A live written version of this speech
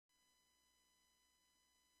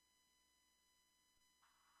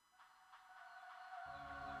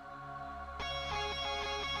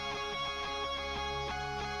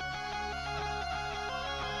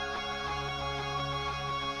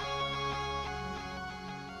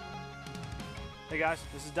Hey guys,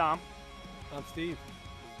 this is Dom. I'm Steve.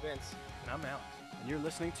 Vince. And I'm Alex. And you're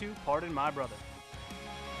listening to Pardon My Brother.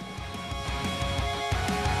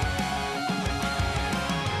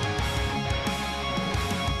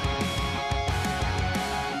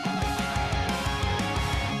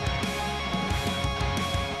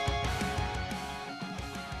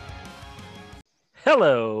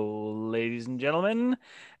 Hello, ladies and gentlemen,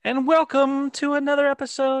 and welcome to another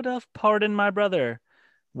episode of Pardon My Brother.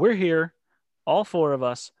 We're here, all four of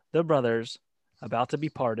us, the brothers, about to be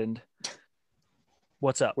pardoned.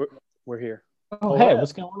 What's up? We're here. Oh, hey,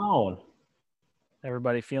 what's going on?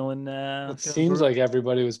 Everybody feeling? It seems like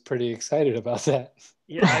everybody was pretty excited about that.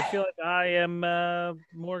 Yeah, I feel like I am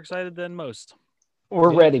more excited than most.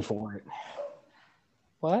 We're ready for it.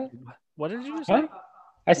 What? What did you just say?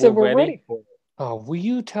 I said We're we're ready for it. Oh, will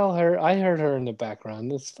you tell her? I heard her in the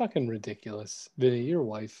background. That's fucking ridiculous. Vinny, your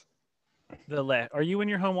wife. Are you in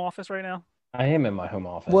your home office right now? I am in my home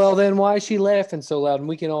office. Well, then why is she laughing so loud and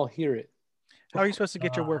we can all hear it? How are you supposed to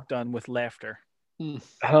get your work done with laughter?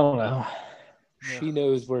 I don't know. She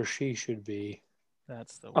knows where she should be.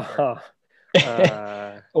 That's the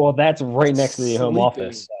word. Well, that's right next to the home Sleeping.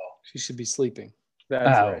 office. So. She should be sleeping. That's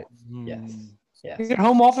right. Yes. Yes. Your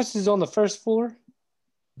home office is on the first floor?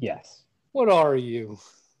 Yes. What are you?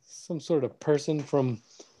 Some sort of person from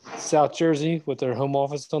South Jersey with their home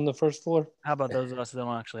office on the first floor? How about those of us that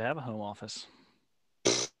don't actually have a home office?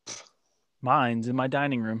 Mine's in my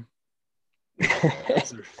dining room.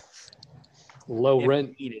 Low If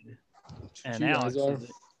rent. needed. You And guys Alex are.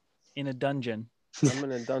 is in a dungeon. I'm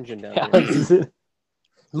in a dungeon down here.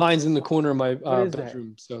 Mine's in the corner of my What is that?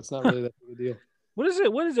 bedroom, so it's not really that big a deal. What is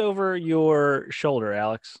it? What is over your shoulder,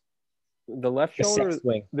 Alex? The left The shoulder, sixth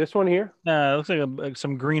wing. this one here. It looks like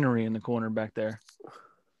some greenery in the corner back there.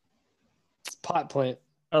 It's pot plant.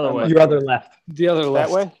 Other way. Your other left. The other That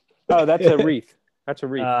left. way? Oh, that's a wreath. That's a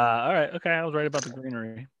wreath. All right. Okay. I was right about the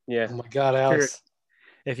greenery. Yeah. Oh my God, Alex.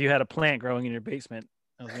 If you had a plant growing in your basement,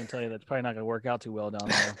 I was going to tell you that's probably not going to work out too well down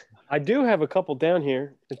there. I do have a couple down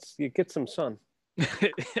here. It gets some sun.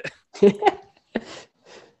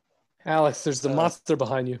 Alex, there's the monster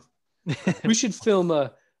behind you. We should film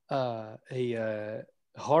a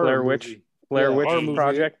horror Blair Witch. movie. Blair Yeah, Witch horror movie.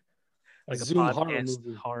 Project. A like a Zoom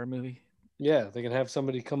podcast horror movie. Yeah, they can have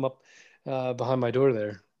somebody come up behind my door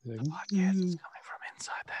there. Like, Podcast is coming from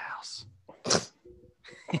inside the house.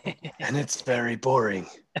 and it's very boring.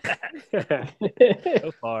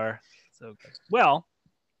 So far, so good. Well,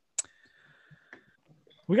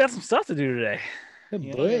 we got some stuff to do today. Good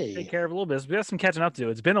You know, we gotta boy. take care of a little bit. We got some catching up to do.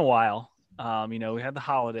 It's been a while. We had the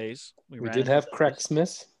holidays. We ran did into have those.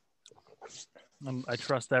 Cracksmiths. I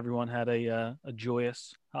trust everyone had a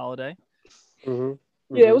joyous holiday.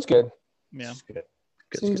 Mm-hmm. Yeah, it was good. Yeah. It was good.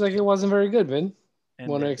 Seems like it wasn't very good, Vin. And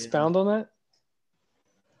Want to expound on that?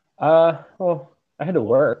 Well, I had to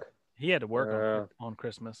work. He had to work on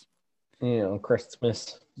Christmas.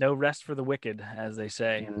 Christmas. No rest for the wicked, as they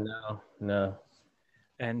say. No.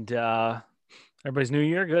 And everybody's New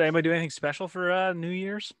Year good. Anybody do anything special for New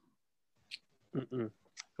Year's? Mm-mm.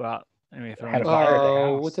 Go out. Anyway, throw Had in- a fire at the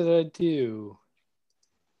Oh, house. what did I do?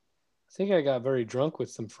 I think I got very drunk with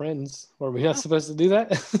some friends. Were we not supposed to do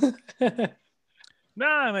that? No,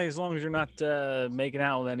 I mean, as long as you're not making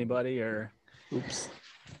out with anybody or Oops.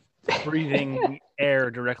 breathing air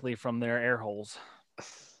directly from their air holes,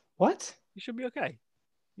 What? you should be okay.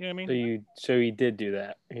 You know what I mean? So you did do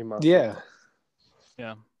that. He must. Yeah.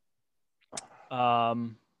 Yeah.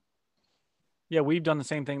 Yeah, we've done the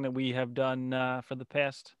same thing that we have done for the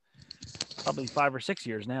past probably 5 or 6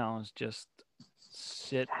 years now. Is just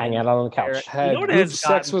sit, Hang and out on the couch. You Had know what group has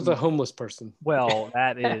sex gotten- with a homeless person. Well,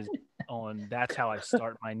 that is that's how I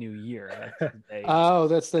start my new year. That's the day. Oh,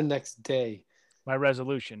 that's the next day. My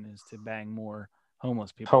resolution is to bang more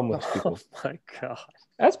homeless people. Homeless Oh people. my God.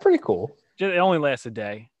 That's pretty cool. It only lasts a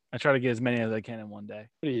day. I try to get as many as I can in one day.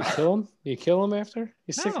 What do you kill him? You kill him after?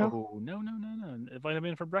 You sick him? No. Invite them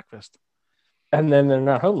in for breakfast. And then they're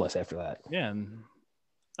not homeless after that. Yeah.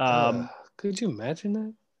 And, Could you imagine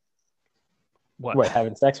that? What,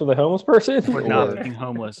 having sex with a homeless person? Or not Or- being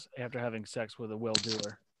homeless after having sex with a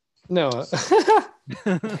will-doer. No.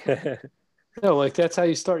 No, like that's how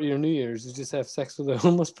you start your New Year's. You just have sex with a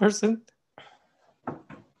homeless person.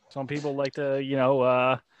 Some people like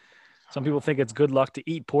to, some people think it's good luck to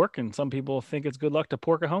eat pork, and some people think it's good luck to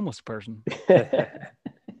pork a homeless person.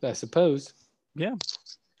 I suppose. Yeah.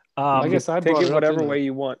 I guess I Take brought it up, whatever didn't I? way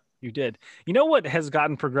you want. You did. You know what has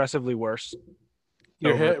gotten progressively worse?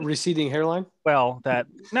 Your Over- receding hairline. Well,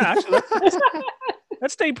 actually, that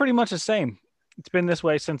stayed pretty much the same. It's been this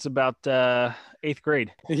way since about 8th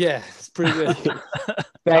grade. Yeah, it's pretty good.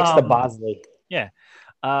 Thanks to Um, Bosley.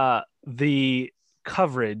 The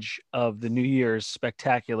coverage of the New Year's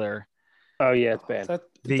spectacular. Oh yeah, it's bad.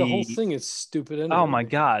 The whole thing is stupid. Anyway. Oh my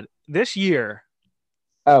God! This year.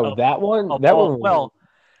 Oh, that one. That one. Well,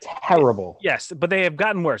 terrible. Yes, but they have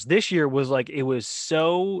gotten worse. This year was like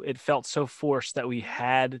it felt so forced that we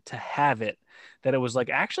had to have it that it was like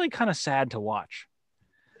actually kind of sad to watch.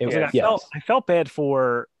 It was, I felt bad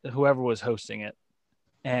for whoever was hosting it.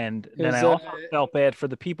 And then I also felt bad for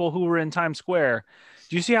the people who were in Times Square.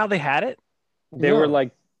 Do you see how they had it? They were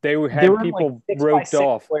people like roped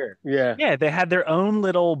off. Square. Yeah, they had their own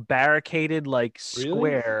little barricaded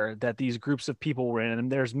square that these groups of people were in.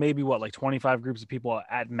 And there's maybe like 25 groups of people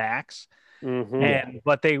at max. Mm-hmm.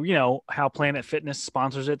 But they, how Planet Fitness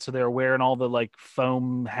sponsors it, so they're wearing all the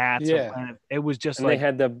foam hats. Yeah, it was just they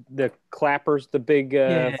had the clappers, the big.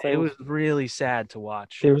 It was really sad to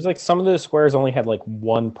watch. There was some of those squares only had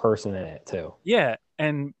one person in it too. Yeah,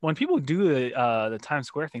 and when people do the Times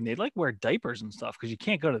Square thing, they wear diapers and stuff because you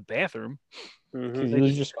can't go to the bathroom. Mm-hmm.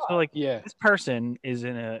 This person is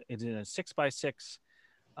in a 6x6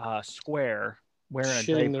 square wearing a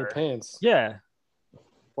diaper. Their pants. Yeah.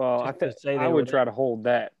 Well, I would try to hold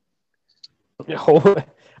that. I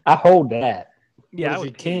hold that. Yeah, I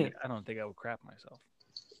can't. I don't think I would crap myself.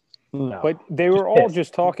 No. But they were all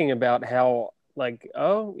just talking about how,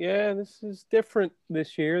 oh yeah, this is different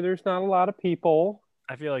this year. There's not a lot of people.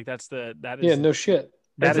 I feel like that is. Yeah, no shit.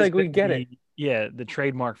 That's we get it. Yeah, the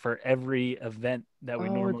trademark for every event that we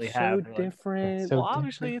normally have. So different. Well,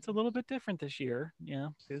 obviously, it's a little bit different this year.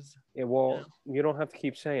 You don't have to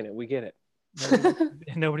keep saying it. We get it.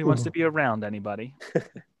 Nobody wants to be around anybody.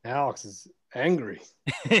 Alex is angry.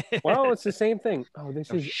 Well, it's the same thing. Oh,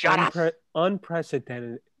 this is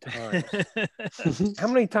unprecedented times. How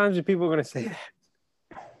many times are people going to say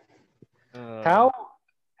that? How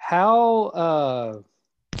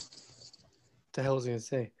the hell was I going to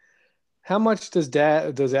say? How much does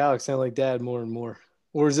Alex sound like Dad more and more?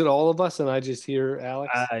 Or is it all of us and I just hear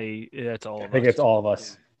Alex? That's all of us. I think it's all of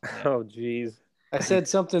us. Yeah. Oh, geez. I said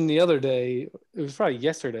something the other day. It was probably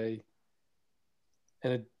yesterday.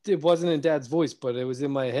 And it wasn't in Dad's voice, but it was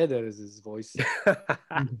in my head that is his voice.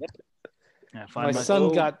 My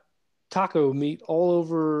son got taco meat all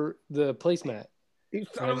over the placemat. And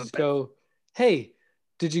I just go, "Hey,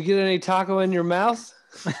 did you get any taco in your mouth?"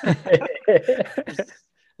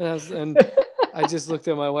 and I just looked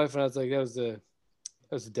at my wife and I was like, that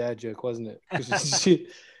was a dad joke, wasn't it?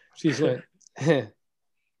 She went,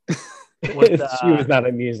 she was not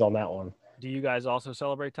amused on that one. Do you guys also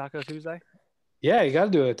celebrate Taco Tuesday? Yeah, you got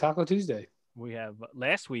to do a Taco Tuesday. We have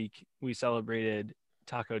last week we celebrated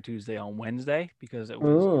Taco Tuesday on Wednesday because it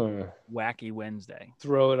was Wacky Wednesday.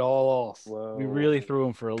 Throw it all off. Whoa. We really threw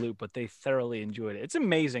them for a loop, but they thoroughly enjoyed it. It's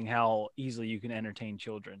amazing how easily you can entertain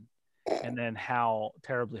children, and then how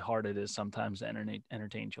terribly hard it is sometimes to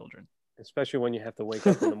entertain children. Especially when you have to wake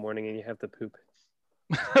up in the morning and you have to poop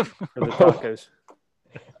for the tacos.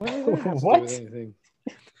 What?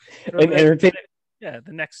 And entertain. Yeah,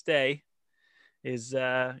 the next day is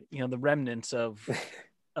the remnants of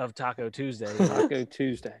Taco Tuesday. Taco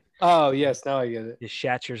Tuesday. Oh yes, now I get it. You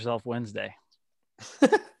shat yourself Wednesday.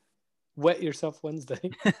 Wet yourself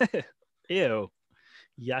Wednesday. Ew,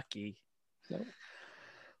 yucky. Nope.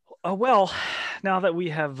 Well, now that we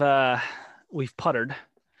have we've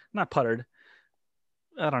not puttered.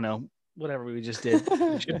 I don't know. Whatever we just did.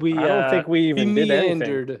 Should we? I don't think we even did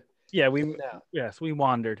anything. Yeah, we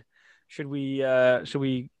wandered. Should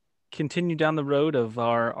we continue down the road of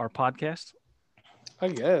our podcast? I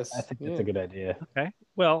guess. I think that's a good idea. Okay.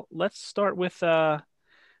 Well, let's start with the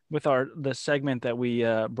segment that we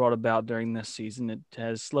brought about during this season. It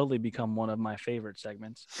has slowly become one of my favorite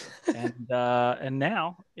segments, and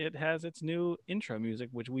now it has its new intro music,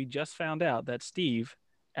 which we just found out that Steve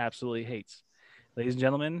absolutely hates. Ladies and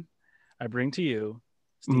gentlemen, I bring to you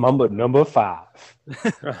Steve. Mumbo number 5.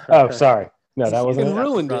 Oh, sorry. No, that wasn't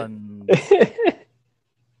ruined it.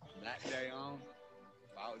 From that day on,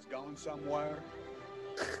 if I was going somewhere,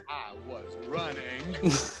 I was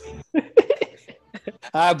running.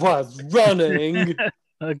 I was running.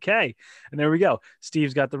 Okay. And there we go.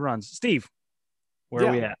 Steve's got the runs. Steve, where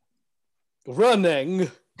are we at?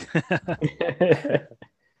 Running.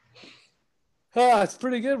 It's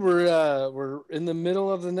pretty good. We're in the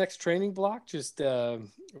middle of the next training block, just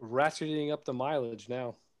ratcheting up the mileage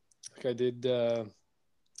now. I think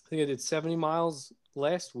I did 70 miles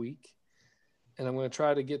last week, and I'm going to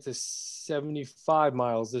try to get to 75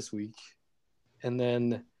 miles this week. And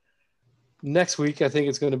then next week, I think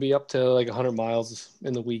it's going to be up to like 100 miles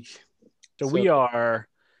in the week. So we are,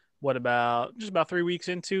 just about 3 weeks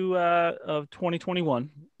into of 2021.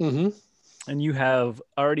 Mm-hmm. and you have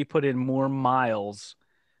already put in more miles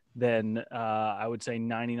than I would say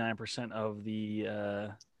 99% of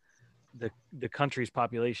the country's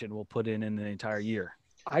population will put in the entire year.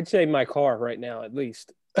 I'd say my car right now, at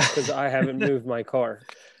least, because I haven't moved my car.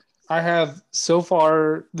 I have so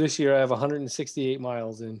far this year. I have 168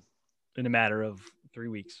 miles in a matter of 3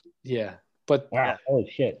 weeks. Yeah, but Wow, Yeah. holy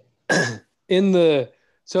shit.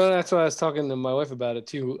 So that's why I was talking to my wife about it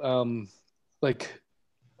too. Like,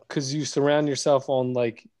 because you surround yourself on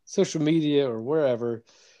like social media or wherever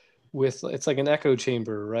with it's like an echo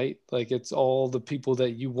chamber, right? Like it's all the people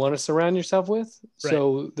that you want to surround yourself with.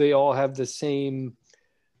 So they all have the same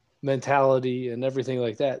mentality and everything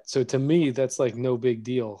like that. So to me, that's like no big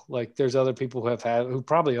deal. Like there's other people who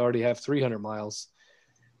probably already have 300 miles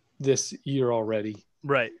this year already.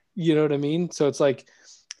 Right. You know what I mean? So it's like,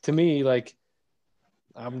 to me, like,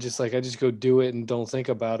 I'm just like, I just go do it and don't think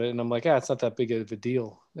about it. And I'm like, it's not that big of a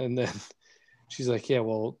deal. And then she's like, yeah,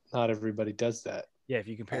 well, not everybody does that. Yeah, if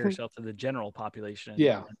you compare yourself to the general population,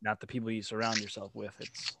 Yeah. not the people you surround yourself with,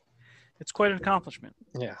 it's quite an accomplishment.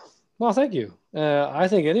 Yeah. Well, thank you. I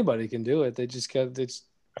think anybody can do it. They just go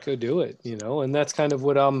do it, you know. And that's kind of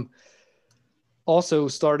what I'm also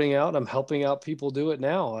starting out. I'm helping out people do it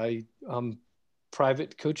now. I'm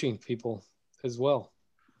private coaching people as well.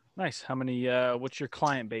 Nice. How many? What's your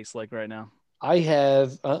client base like right now? I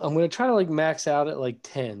have. I'm going to try to like max out at like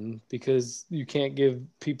 10 because you can't give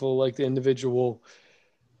people like the individual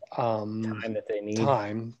Time that they need.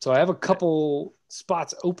 time. So I have a couple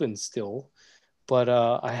spots open still, but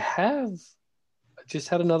I just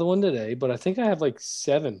had another one today, but I think I have like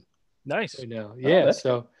 7 Nice. right now. Yeah. that's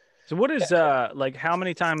So what is like? How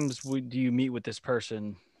many times do you meet with this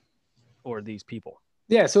person or these people?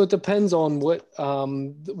 yeah, so it depends on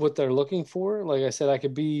what they're looking for. Like I said, I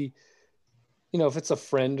could be, you know, if it's a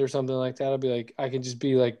friend or something like that, I'll be like, I can just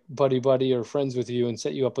be like buddy or friends with you and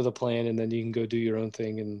set you up with a plan, and then you can go do your own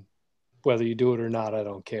thing, and whether you do it or not, I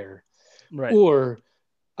don't care. Right. Or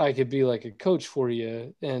I could be like a coach for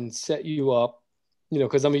you and set you up, you know,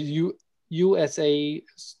 because I'm a USA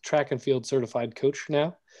track and field certified coach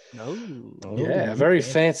now. No. Yeah, very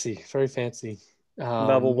fancy, very fancy.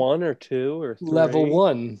 Level 1 or 2 or 3? Level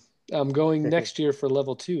 1. I'm going next year for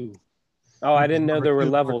level 2. Oh, I didn't know there were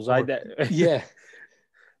levels. Yeah.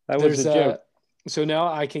 That was a joke. So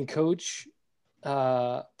now I can coach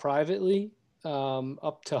privately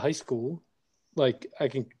up to high school. Like I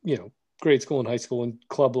can, you know, grade school and high school and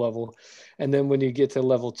club level. And then when you get to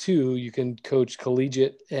level 2, you can coach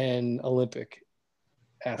collegiate and Olympic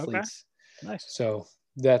athletes. Okay. Nice. So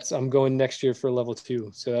I'm going next year for level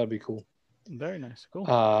 2. So that'll be cool. Very nice. Cool.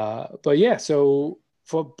 But yeah, so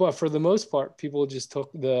for the most part, people just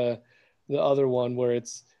took the other one where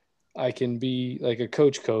it's, I can be like a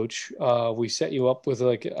coach. We set you up with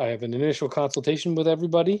I have an initial consultation with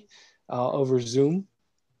everybody over Zoom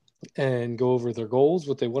and go over their goals,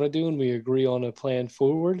 what they want to do. And we agree on a plan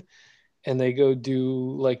forward, and they go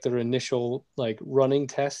do like their initial like running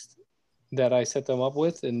test that I set them up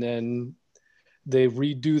with. And then they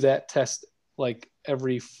redo that test like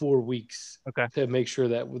every 4 weeks to make sure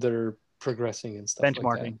that they're progressing and stuff. Benchmarking.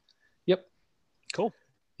 Like that. Yep. Cool.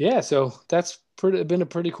 Yeah. So that's been a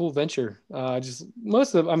pretty cool venture. Just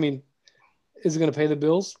most of, I mean, is it going to pay the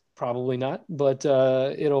bills? Probably not, but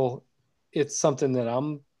it's something that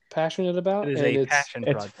I'm passionate about. It is and a passion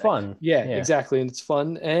project. It's fun. Yeah, exactly. And it's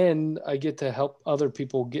fun. And I get to help other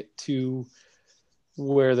people get to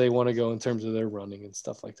where they want to go in terms of their running and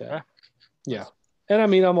stuff like that. Yeah. And I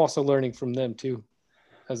mean, I'm also learning from them too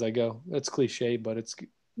as I go. That's cliche, but it's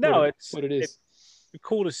what it is. It's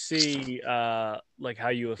cool to see like how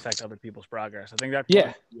you affect other people's progress. I think that's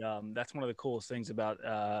that's one of the coolest things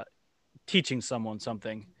about teaching someone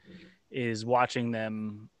something is watching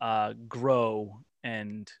them grow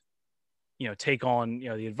and, you know, take on, you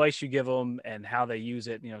know, the advice you give them and how they use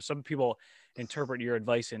it. You know, some people interpret your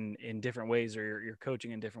advice in different ways, or your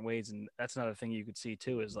coaching in different ways. And that's another thing you could see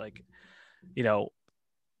too, is like, you know,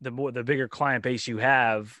 the bigger client base you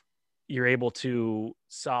have, you're able to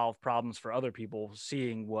solve problems for other people,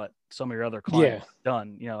 seeing what some of your other clients have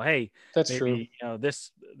done. You know, hey, that's maybe, true. You know,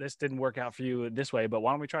 this didn't work out for you this way, but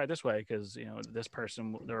why don't we try it this way? Because, you know, this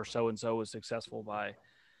person or so-and-so was successful by,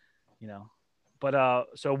 you know. But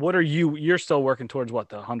so what are you're still working towards what,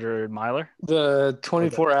 the 100 miler? The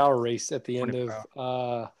 24-hour race at the end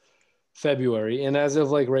of February. And as of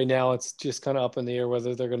like right now, it's just kind of up in the air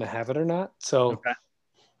whether they're going to have it or not. So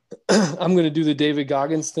I'm going to do the David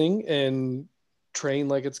Goggins thing and train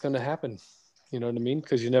like it's going to happen. You know what I mean?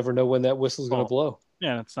 Because you never know when that whistle's going to blow.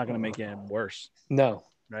 Yeah, it's not going to make it worse. No.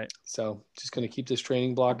 Right. So just going to keep this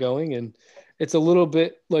training block going. And it's a little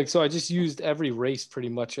bit like, so I just used every race pretty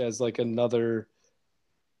much as like another,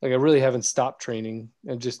 like I really haven't stopped training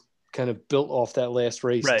and just kind of built off that last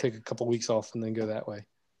race, Right. take a couple weeks off and then go that way.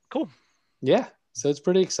 Cool. Yeah. So it's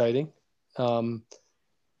pretty exciting. I'm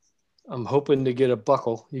hoping to get a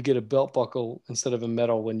buckle. You get a belt buckle instead of a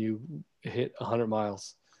medal when you hit 100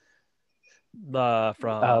 miles.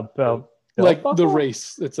 From Belt Like the buckle?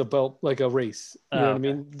 race. It's a belt, like a race. You know Oh, what I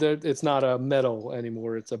mean? It's not a medal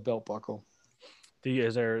anymore. It's a belt buckle.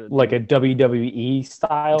 is there Like a WWE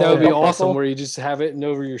style. That would be belt awesome buckle? where you just have it and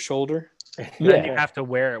over your shoulder. then Yeah. you have to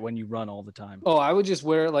wear it when you run all the time? Oh, I would just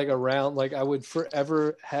wear it like around, like I would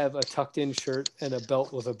forever have a tucked in shirt and a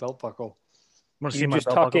belt with a belt buckle. Want to see You my just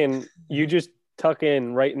belt tuck buckle? in. You just tuck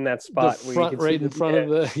in right in that spot The where front, you can right see in front of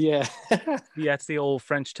the, yeah. Yeah, it's the old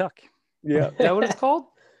French tuck. Yeah. Is that what it's called?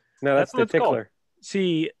 No, That's that's the what it's called. tickler.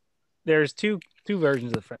 See, there's two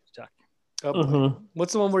versions of the French tuck. Oh, boy. Mhm.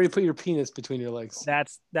 What's the one where you put your penis between your legs?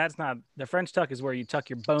 That's not the French tuck. Is where you tuck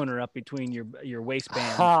your boner up between your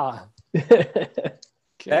waistband. Ha.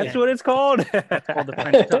 That's what it's called. Called the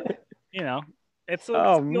French tuck. You know, it's Oh, the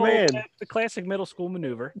old- man. it's the classic middle school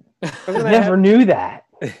maneuver. I never knew that.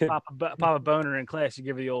 Pop a boner in class. You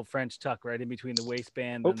give it the old French tuck right in between the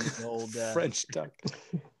waistband and the old. French tuck.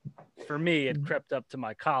 For me, it crept up to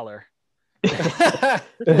my collar.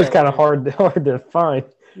 It's kind of hard to find,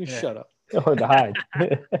 You Yeah. shut up. hard to hide.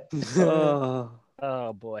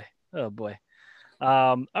 Oh boy.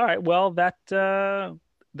 All right. Well, that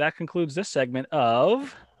concludes this segment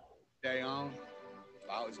of. Day on, if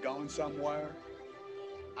I was going somewhere,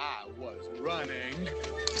 I was running.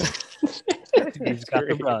 He's got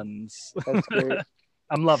the runs. That's great.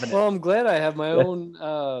 I'm loving it. Well, I'm glad I have my own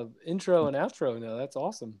intro and outro now. That's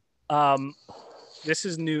awesome. This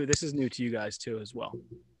is new. This is new to you guys too, as well.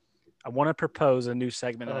 I want to propose a new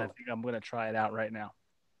segment, and I Oh. think I'm going to try it out right now.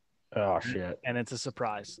 Oh shit! And it's a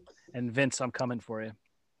surprise. And Vince, I'm coming for you.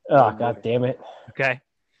 Oh god damn it! Okay.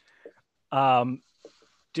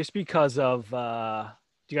 Just because of,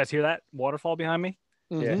 do you guys hear that waterfall behind me?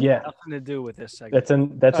 Mhm. Yeah, Nothing to do with this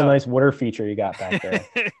segment. that's a Oh. nice water feature you got back there.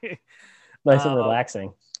 Nice and Uh,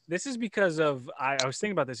 relaxing. This is because of I was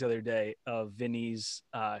thinking about this the other day of Vinny's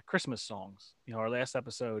Christmas songs. You know, our last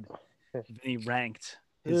episode, Vinny ranked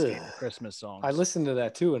his Ugh. favorite Christmas songs. I listened to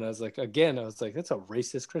that too, and I was like, that's a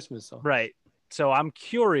racist Christmas song. Right. So I'm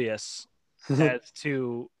curious as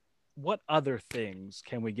to what other things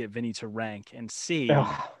can we get Vinny to rank and see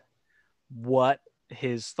Ugh. what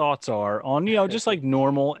his thoughts are on, just like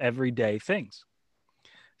normal everyday things.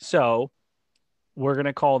 So we're going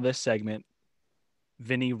to call this segment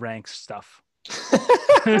Vinny Ranks Stuff.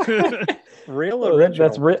 Real Oh,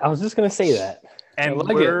 original. I was just gonna say that. And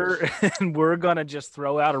like we're going to just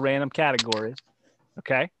throw out a random category.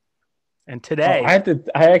 Okay. And today I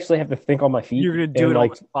actually have to think on my feet. you're going to do and, it on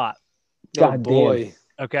like, the spot. Oh God damn. boy.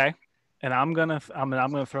 Okay. And I'm gonna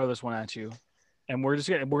throw this one at you, and we're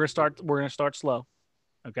gonna start slow,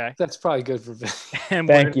 okay? That's probably good for Vin. And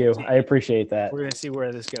we're Thank gonna you. see- I appreciate that. We're gonna see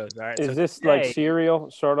where this goes. All right. Is so this like today-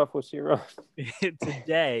 cereal? Start off with cereal.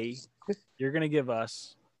 today? You're gonna give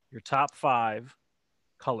us your top 5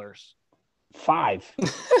 colors. 5.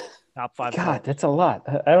 Top 5. God, that's a lot.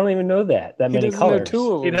 I don't even know that He many doesn't know colors.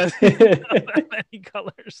 two of He them. doesn't know that many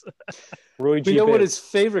colors. Roy We G. know what Biv. his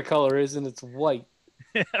favorite color is, and it's white.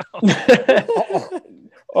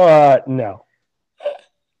 No.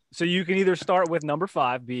 So you can either start with number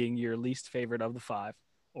 5 being your least favorite of the 5,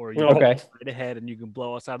 or you Okay. can go right ahead and you can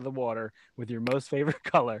blow us out of the water with your most favorite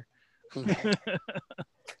color.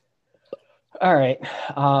 All right.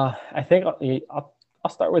 I think I'll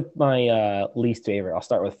start with my least favorite. I'll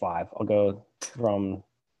start with 5. I'll go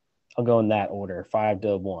in that order, 5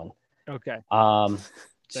 to 1. Okay. That's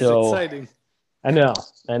So exciting. I know.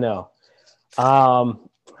 I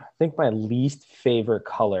think my least favorite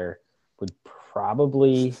color would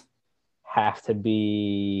probably have to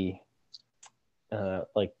be this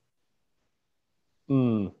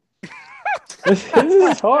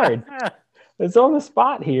is hard. It's on the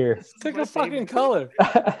spot here. Pick a fucking color.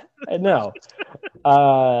 I know.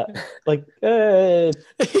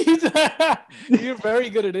 You're very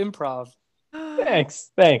good at improv.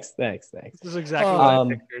 Thanks. This is exactly what I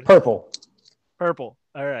pictured. Purple. Purple.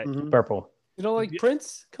 All right. Mhm. Purple. You don't like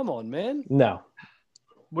Prince? Come on, man. No.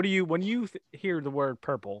 What do you when you hear the word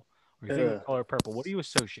purple or you think of the color purple? What do you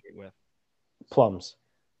associate with? Plums.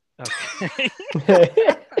 Okay.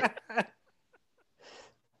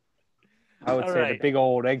 I would All say right. the big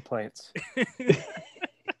old eggplants.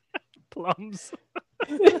 Plums.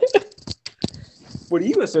 What do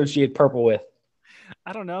you associate purple with?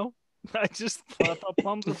 I don't know. I just thought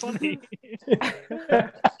plums were funny.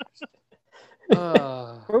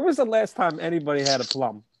 When was the last time anybody had a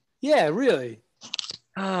plum? Yeah, really.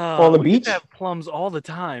 On the we used beach? to have plums all the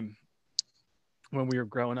time when we were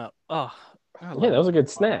growing up. Oh, Yeah, that was a good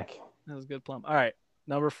snack. That was a good plum. All right,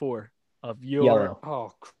 number 4 of your Yellow.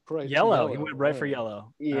 Oh, Christ. Yellow. He went right for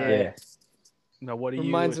yellow. Yeah. All right. Yeah. Now, what do you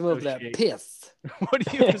Reminds him of that associate- piss. What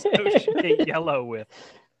do you associate yellow with?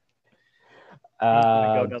 He's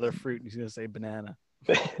gonna go another fruit. He's gonna say banana.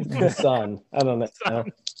 The sun. I don't know.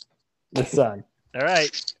 Sun. The sun. All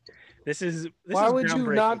right. This is Why would you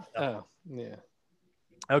groundbreaking not? stuff. Oh, yeah.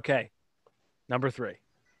 Okay. Number 3.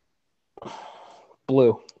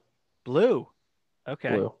 Blue. Blue. Okay.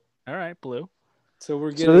 Blue. All right, blue. So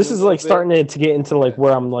we're getting. So this a is little like bit- starting to get into like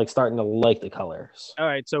where I'm like starting to like the colors. All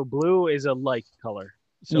right, so blue is a light color.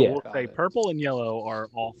 So Yeah. we'll Got say it. purple and yellow are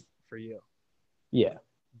off for you. Yeah.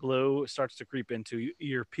 Blue starts to creep into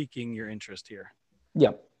you're piquing your interest here.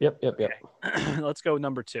 Yep. Let's go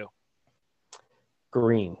number 2.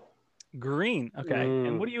 Green. Green. Okay. And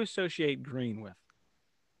Mm. what do you associate green with?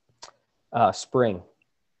 Spring.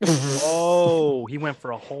 Oh, he went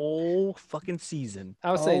for a whole fucking season.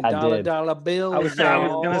 I was saying I dollar did. bill. I was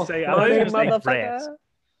gonna say- I was Money, gonna say grass. motherfucker.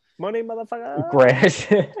 Money, motherfucker. Grass.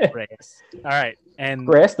 Grass. All right. And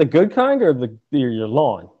Grass, the good kind or your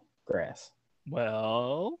lawn grass?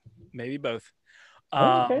 well, maybe both.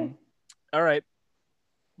 Oh, okay. All right.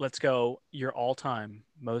 Let's go. Your all-time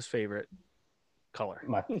most favorite color.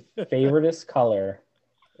 My favoriteest color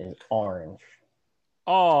is orange.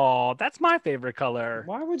 Oh, that's my favorite color.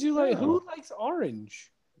 Why would you like? Who likes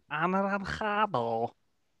orange? Anaranjado.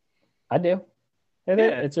 I do. Yeah.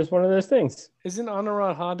 It's just one of those things. Isn't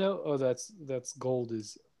anaranjado? Oh, that's gold.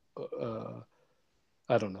 Is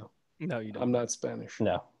I don't know. No, you don't. I'm not Spanish.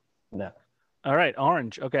 No. All right,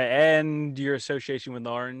 orange. Okay, and your association with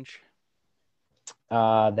orange?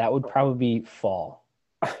 That would probably be fall.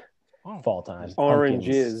 Oh. Fall time. Orange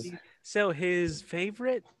Pumpkins. is. So his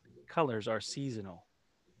favorite colors are seasonal,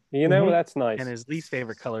 You know, Mhm. that's nice. and his least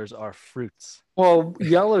favorite colors are fruits. Well,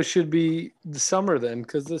 yellow should be the summer then,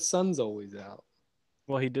 because the sun's always out.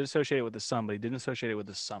 Well, he did associate it with the sun, but he didn't associate it with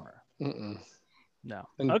the summer. Mm-mm. No.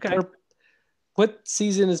 And Okay. what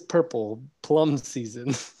season is purple? Plum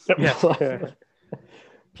season. Yeah. Yeah.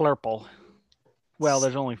 Plurple. Well,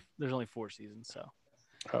 there's only 4 seasons, so.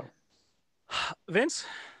 Oh. Vince?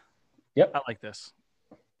 Yep. I like this.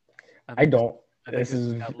 I don't. I think This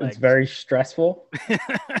is got it's legs. very stressful.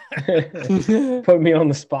 Put me on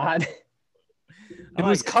the spot. It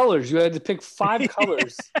was colors. You had to pick 5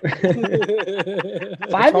 colors. 5 is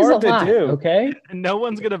a hard to lot. do. Okay. And no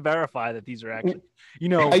one's gonna verify that these are actually. You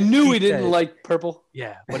know, I knew he said- didn't like purple.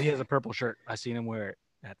 Yeah, but he has a purple shirt. I seen him wear it.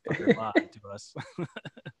 That fucker lied to us.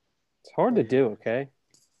 It's hard to do, okay?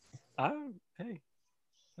 Hey,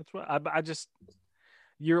 that's what I just.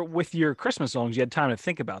 You're with your Christmas songs. You had time to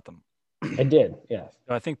think about them. I did. Yes.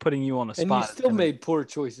 So I think putting you on the And you spot. still made poor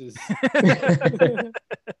choices made.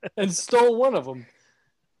 and stole one of them.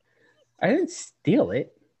 I didn't steal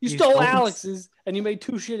it. You You stole stole- Alex's and you made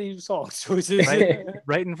 2 shitty song choices.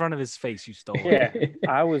 right in front of his face, you stole it. Yeah.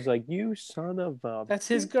 I was like, you son of a. That's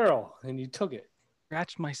his girl, and you took it.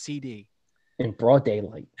 Scratch my CD. In broad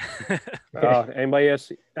daylight. Anybody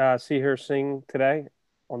else see her sing today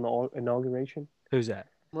on the inauguration? Who's that?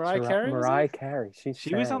 Mariah Carey? was Mariah it? Carey. She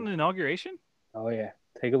was sang. on the inauguration. Oh yeah,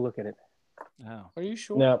 take a look at it. Oh, Are you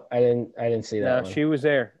sure? No, I didn't see that No, one. she was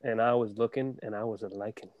there, and I was looking, and I was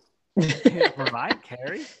liking. Mariah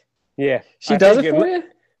Carey. Yeah, She I does think it for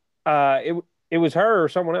you? It was her or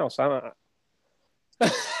someone else.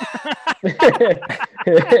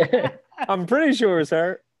 I'm pretty sure it was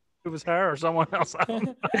her. It was her or someone else. I don't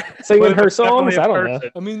know. Singing But it her was definitely songs? a I don't know.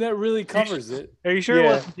 person. I mean, that really covers it. Are you sure it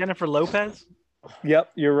Yeah. wasn't Jennifer Lopez?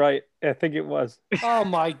 Yep, you're right. I think it was. Oh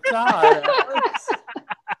my God. Alex.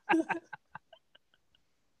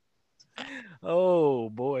 Oh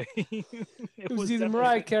boy. It was either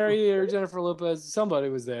Mariah Carey or Jennifer Lopez. Somebody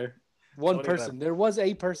was there. One Somebody was person. There was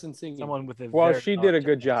a person singing. Someone with a Well, very she did a dark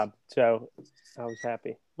good voice. job, so I was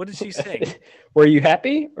happy. What did she sing? Were you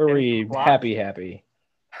happy or were Jennifer you Block? happy?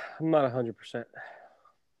 I'm not 100%.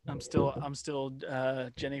 I'm still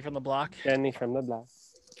Jenny from the block. Jenny from the block.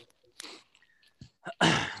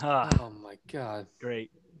 Ah, Oh my God.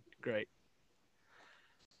 great.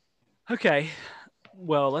 Okay.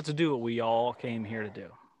 Well, let's do what we all came here to do.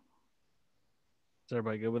 Is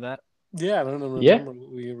everybody good with that? Yeah, I don't remember Yeah. what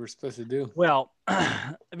we were supposed to do. Well,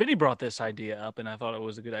 Vinny brought this idea up, and I thought it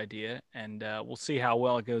was a good idea, and we'll see how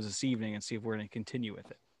well it goes this evening, and see if we're going to continue with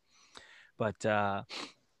it. But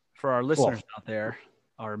for our listeners out there,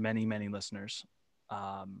 our many listeners,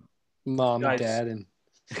 Mom, Guys. Dad, and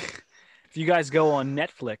If you guys go on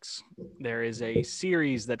Netflix, there is a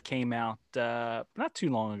series that came out not too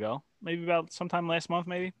long ago, maybe about sometime last month,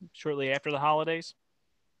 maybe shortly after the holidays.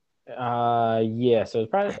 Yeah. So it's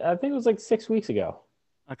probably, I think it was like 6 weeks ago,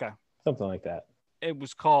 Okay. something like that.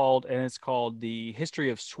 It's called The History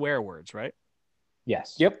of Swear Words, right?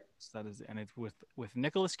 Yes. Yep. So that is, and it's with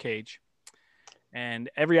Nicolas Cage. And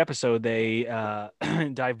every episode they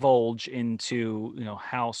divulge into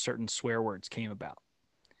how certain swear words came about.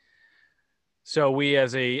 So we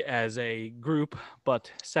as a group,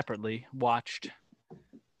 but separately, watched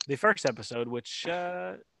the first episode, which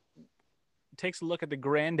takes a look at the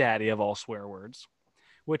granddaddy of all swear words,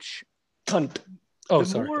 which Cunt. Oh,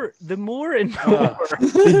 sorry. the more and more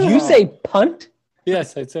Did you say punt?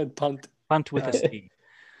 Yes, I said punt. punt with a C.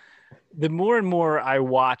 The more and more I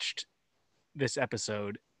watched this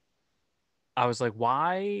episode, I was like,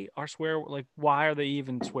 why are they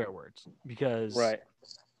even swear words? Because Right.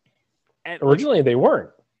 Originally, they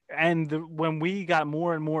weren't. And when they got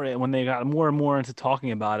more and more into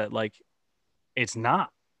talking about it, like, it's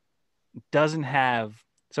not. It doesn't have.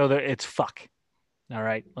 So it's fuck. All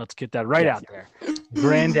right, let's get that right out there.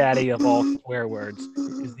 Granddaddy of all swear words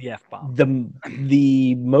is the F-bomb.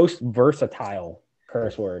 The most versatile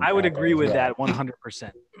curse word. I would out there agree as with well.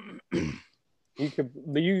 that 100%.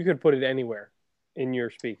 You could put it anywhere in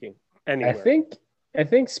your speaking. Anywhere. I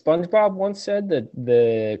think SpongeBob once said that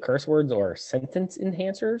the curse words are sentence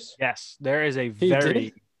enhancers. Yes, there is a He very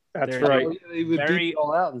did? That's there's right. He would Very- beat it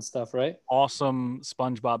all out and stuff, right? awesome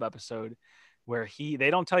SpongeBob episode where they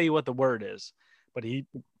don't tell you what the word is, but he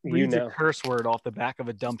reads a curse word off the back of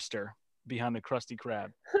a dumpster behind the Krusty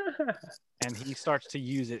Krab, and he starts to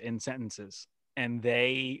use it in sentences, and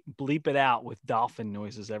they bleep it out with dolphin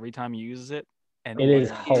noises every time he uses it, and It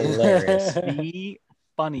is hilarious. the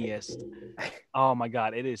funniest. Oh my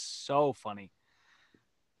god, it is so funny.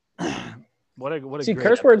 What a See, great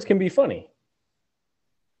curse episode. words can be funny.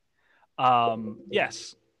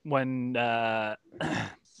 Yes, when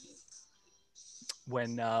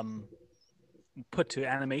put to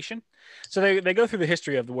animation. So they go through the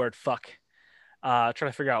history of the word fuck, try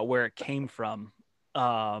to figure out where it came from.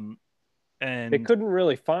 And They couldn't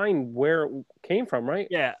really find where it came from, right?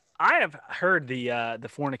 yeah, I have heard the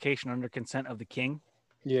fornication under consent of the king.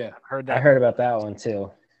 Yeah. Heard that, I heard about that one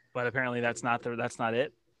too. but apparently that's not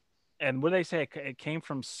it. And what do they say? It came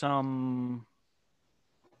from some.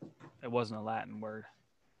 It wasn't a Latin word.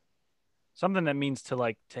 Something that means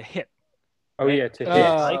to hit. Oh Right? yeah, to hit.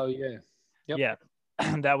 Oh, yeah. Yep. Yeah,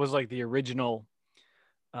 that was like the original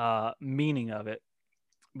meaning of it.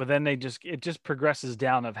 But then it just progresses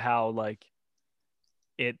down of how like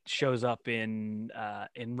it shows up in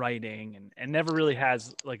writing and never really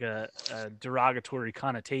has like a derogatory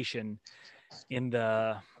connotation in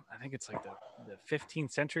I think it's like the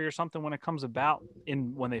 15th century or something when it comes about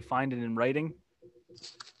when they find it in writing.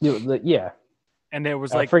 Yeah. And there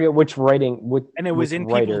was I forget which writing. and it was in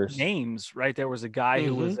writers. people's names, right? There was a guy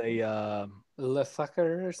who was a Le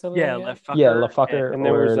fucker or something. yeah, like that? fucker, Yeah, la fucker, and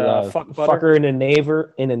there was, or fuck butter. fucker in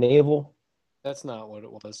a navel. That's not what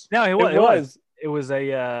it was. No, It was. It was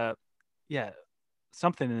a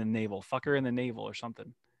something in the navel, fucker in the navel or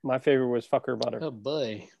something. My favorite was fucker butter. Oh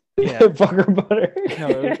boy. Yeah, Fucker butter.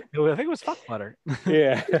 no, I think it was fuck butter.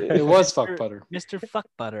 Yeah. It was fuck butter. Mr. Fuck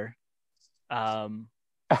Butter.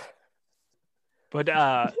 But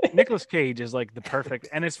Nicolas Cage is like the perfect,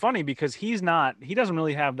 and it's funny because he doesn't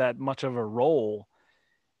really have that much of a role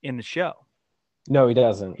in the show. No, he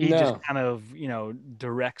doesn't. He No. just kind of,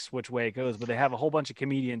 directs which way it goes, but they have a whole bunch of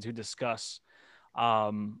comedians who discuss.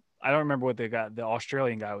 I don't remember what they got. The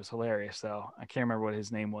Australian guy was hilarious though. I can't remember what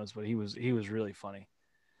his name was, but he was really funny.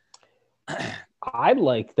 I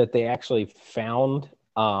like that they actually found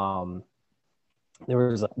there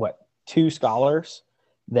was two scholars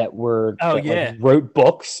that wrote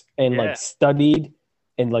books and Yeah. studied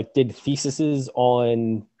and did theses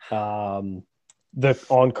on on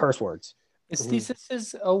curse words. Is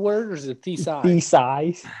thesis a word or is it thesis?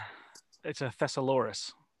 Thesis. It's a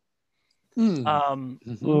thesaurus.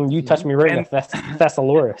 Mm. You touched me right in the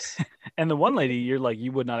thesaurus. And the one lady,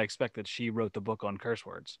 you would not expect that she wrote the book on curse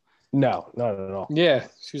words. No, not at all. Yeah,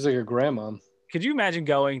 she was like a grandma. Could you imagine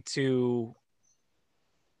going to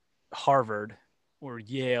Harvard or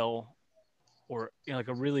Yale or like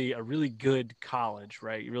a really good college,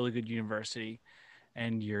 right? A really good university,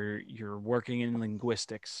 and you're working in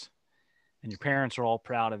linguistics, and your parents are all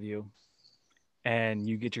proud of you, and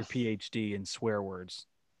you get your PhD in swear words.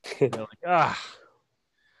 They're like,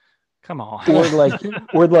 come on.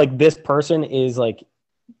 Or this person is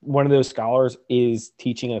one of those scholars is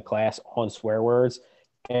teaching a class on swear words,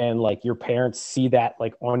 and like your parents see that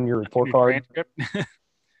like on your report Your card, transcript.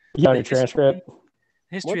 yeah, on your transcript.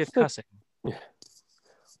 History What's of the- cussing.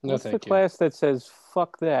 No, What's the thank you. class that says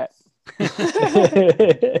 "fuck that"?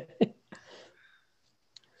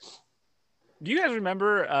 Do you guys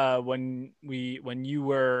remember when you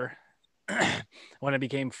were when it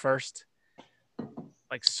became first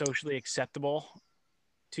like socially acceptable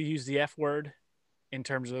to use the F word in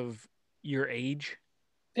terms of your age?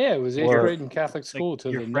 Yeah, it was 8th Or- grade in Catholic school Like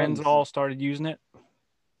till your the friends nuns. all started using it.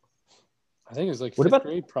 I think it was like What 5th about-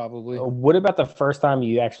 grade, probably. What about the first time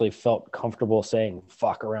you actually felt comfortable saying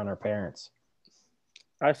 "fuck" around our parents?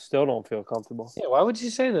 I still don't feel comfortable. Yeah, why would you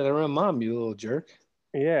say that around mom, you little jerk?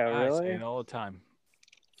 Yeah, I say really? it all the time.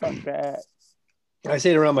 Fuck that. I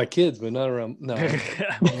say it around my kids, but not around. No, Never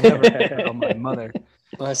said it on my mother.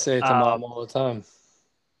 I say it to mom all the time.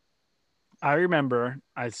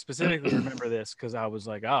 I specifically remember this because I was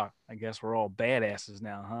like, I guess we're all badasses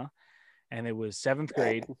now, huh? And it was 7th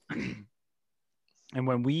grade. And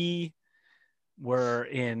when we were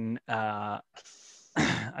in,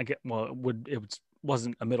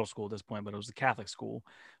 wasn't a middle school at this point, but it was a Catholic school.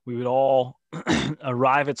 We would all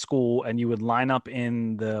arrive at school and you would line up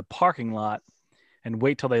in the parking lot and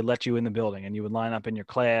wait till they let you in the building, and you would line up in your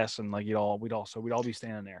class, and like we'd all be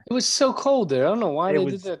standing there. It was so cold there. I don't know why It they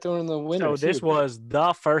was- did that during the winter. So this too. was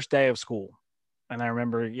the first day of school, and I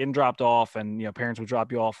remember getting dropped off, and parents would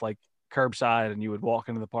drop you off like curbside, and you would walk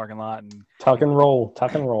into the parking lot and Tuck and roll.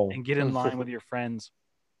 get in line with your friends.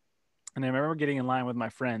 And I remember getting in line with my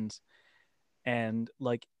friends, and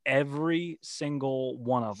like every single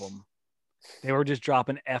one of them, they were just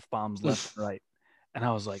dropping F-bombs left and right, and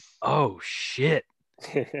I was like, oh shit.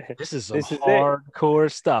 This is some This is it.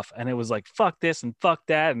 hardcore stuff. And it was like, fuck this and fuck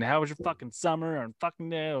that. And how was your fucking summer? And fucking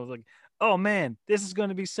that. I was like, oh man, this is going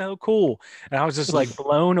to be so cool. And I was just like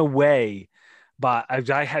blown away by,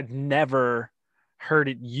 I had never heard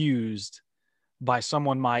it used by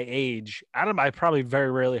someone my age. I probably very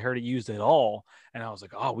rarely heard it used at all. And I was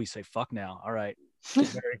like, oh, we say fuck now. All right.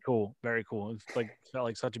 Very cool. Very cool. It felt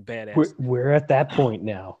like such a badass. We're at that point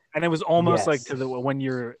now. And it was almost like Yes. when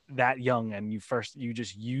you're that young and you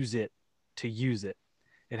just use it to use it.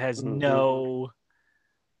 It has Mhm. no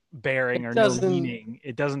bearing It or no doesn't- meaning.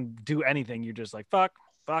 It doesn't do anything. You're just like fuck.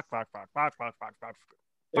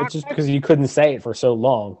 It's just because you couldn't say it for so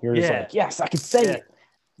long. You're just Yeah. like, yes, I can say Yeah. it.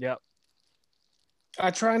 Yep. I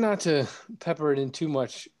try not to pepper it in too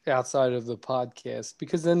much outside of the podcast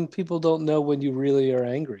because then people don't know when you really are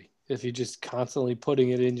angry if you're just constantly putting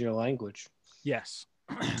it in your language. Yes.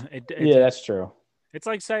 Yeah, that's true. It's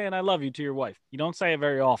like saying I love you to your wife. You don't say it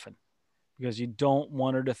very often because you don't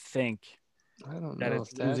want her to think I don't that know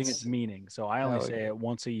it's if losing that's its meaning. So I only how say it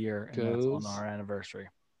once a year, and that's goes. on our anniversary.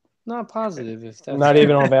 not positive. If that's Not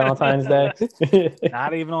even on Valentine's Day.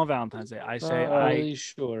 Not even on Valentine's Day. I say not I really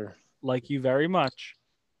sure. like you very much.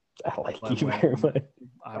 I like But you very when- much.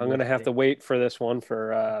 I'm gonna have to wait for this one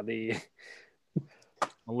for the.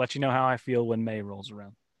 I'll let you know how I feel when May rolls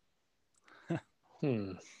around.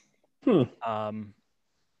 Hmm. Um,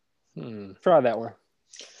 Try that one.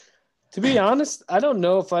 To be honest, I don't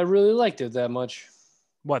know if I really liked it that much.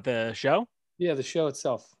 what, the show? Yeah, the show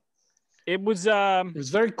itself. It was It was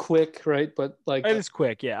very quick, right? But like it is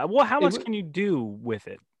quick, yeah. Well, how It much w- can you do with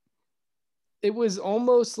it? it was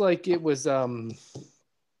almost like it was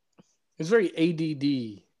very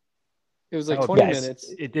ADD. It was like Oh, 20 yes. minutes.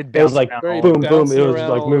 It did It bounce was like around Very all boom, over. boom, bouncing it was around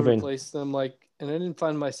like all over the moving. place. And I'm like, and I didn't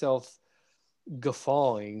find myself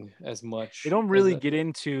guffawing as much. They don't as really a- get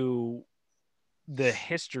into the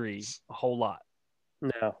history a whole lot,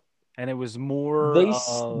 No. and it was more They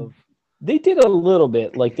of They did a little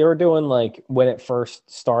bit. Like they were doing like when it first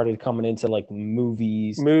started coming into like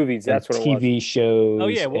movies, Movies. and That's what it was. TV shows. oh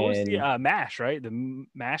yeah, what was and, the MASH, right? The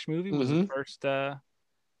MASH movie was the Mhm. first.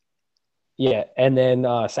 yeah, and then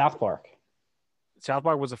South Park. South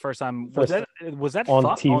Park was the first time. Was First that on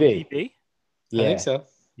fuck TV. on TV? Yeah. I think so.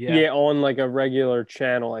 Yeah. on like a regular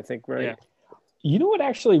channel, I think, right? Yeah. You know what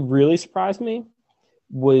actually really surprised me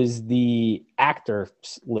was the actor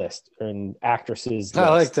list and actresses. I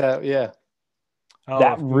like list. that. Yeah. Oh,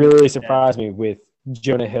 That who- really surprised me with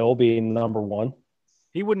Jonah Hill being number one.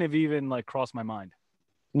 He wouldn't have even like crossed my mind.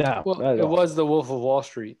 No, Well, not at it all. was the Wolf of Wall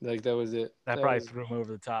Street. Like that was it. That probably was- threw him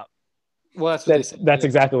over the top. well, that's what they That's said. that's yeah.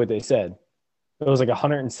 exactly what they said. It was like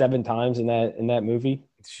 107 times in that movie.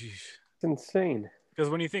 It's insane. Because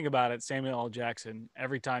when you think about it, Samuel L. Jackson,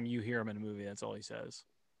 every time you hear him in a movie, that's all he says.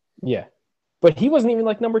 Yeah, but he wasn't even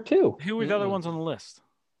like number two. Who were the other Mm-mm. ones on the list?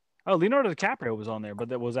 Oh, Leonardo DiCaprio was on there, but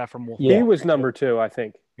was that from Wolf? Yeah. He was number 2, I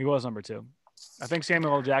think. He was number 2. I think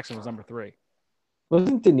Samuel L. Jackson was number 3.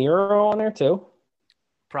 Wasn't De Niro on there too?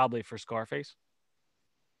 probably for Scarface.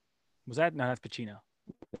 Was that? No, that's Pacino.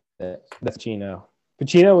 That's Pacino.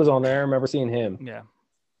 Pacino was on there. I remember seeing him. Yeah.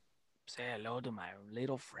 Say hello to my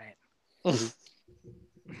little friend.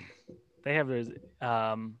 They have those.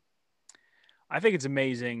 I think it's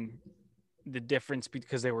amazing the difference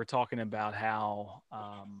because they were talking about how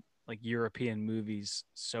like European movies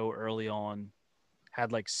so early on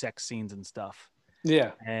had like sex scenes and stuff.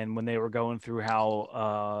 Yeah. And when they were going through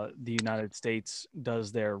how the United States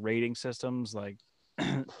does their rating systems, like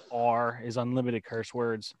R is unlimited curse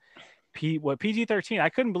words. PG-13? I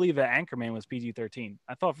couldn't believe that Anchorman was PG-13.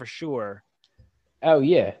 I thought for sure. Oh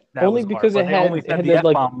yeah, That only was because R, but it they had, only it said had the that,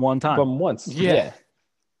 like F-bomb one time. from once. Yeah.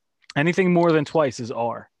 Anything more than twice is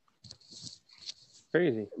R.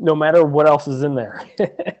 Crazy. No matter what else is in there.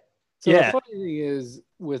 So Yeah. the funny thing is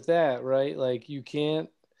with that, right? Like you can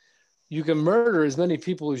murder as many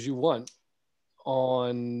people as you want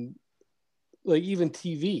on like even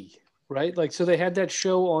TV, right? Like so they had that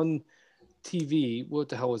show on TV. What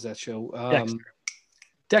the hell was that show?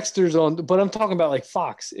 Dexter's on, but I'm talking about like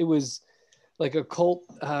Fox. It was like a cult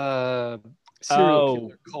serial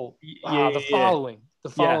killer cult. The following. The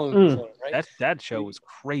following was on, right? That show was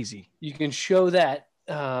crazy. You can show that.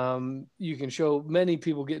 You can show many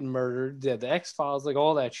people getting murdered. Yeah, the X-Files, like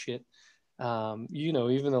all that shit.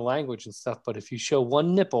 Even the language and stuff. But if you show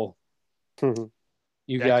one nipple,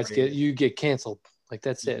 you get canceled. Like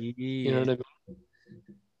that's it. Yeah. You know what I mean?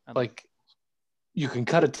 Like you can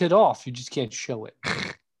cut a tit off, you just can't show it.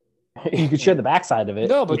 You could show the backside of it.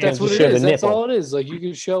 No, but that's what it is. That's all it is. Like you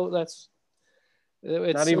can show it's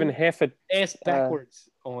not even half a ass backwards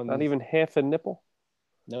on. Not even half a nipple.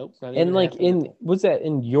 Nope. And like what's that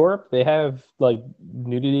in Europe? They have like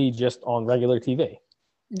nudity just on regular TV.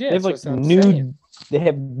 Yeah, they have like nude. They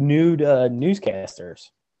have nude newscasters.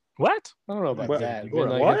 What? I don't know about that. What?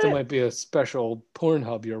 Like, there might be a special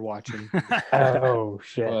Pornhub you're watching. Oh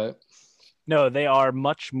shit! But no, they are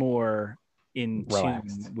much more in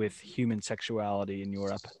relaxed tune with human sexuality in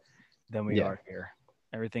Europe than we are here.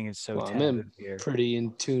 Everything is so I'm here. Pretty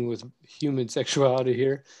in tune with human sexuality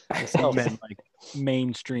here. I meant like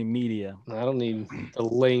mainstream media. I don't need the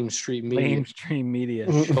lame street media. Mainstream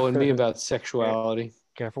media showing me about sexuality.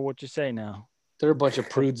 Careful what you say now. They're a bunch of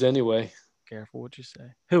prudes anyway. Careful what you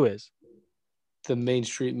say. Who is? The Main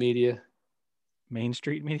Street media. Main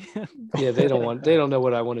Street media? Yeah, they don't know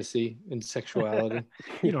what I want to see in sexuality.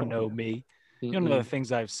 You don't know me. You don't know the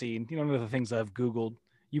things I've seen. You don't know the things I've Googled.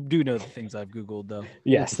 You do know the things I've Googled, though.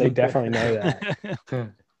 Yes, they definitely know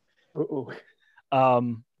that.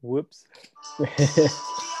 Whoops.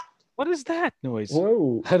 What is that noise?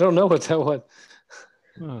 Whoa. I don't know what that was.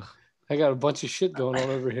 Ugh. I got a bunch of shit going on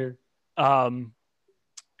over here.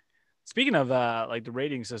 Speaking of like the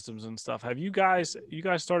rating systems and stuff, have you guys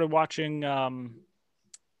started watching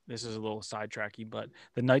this is a little sidetracky, but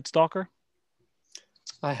The Night Stalker?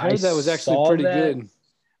 I heard that was actually pretty good.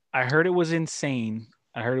 I heard it was insane.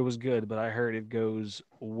 I heard it was good, but I heard it goes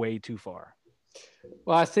way too far.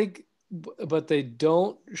 Well, I think, but they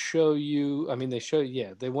don't show you. I mean, they show,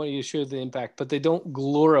 they want you to show the impact, but they don't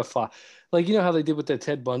glorify. Like, you know how they did with the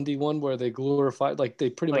Ted Bundy one, where they glorified, like they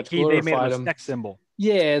pretty much glorified they made him. A sex symbol.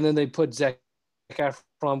 Yeah, and then they put Zac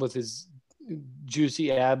Efron with his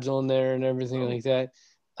juicy abs on there and everything like that.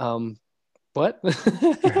 What?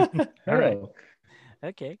 All right.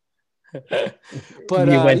 Okay. But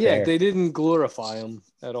they didn't glorify him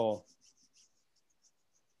at all.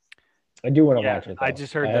 I do want to watch it, though. I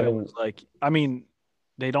just heard that it was like, I mean,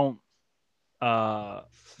 they don't hello.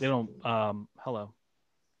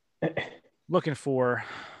 Looking for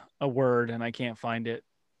a word and I can't find it.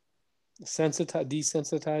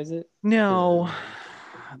 Desensitize it? No.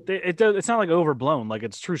 It's not like overblown. Like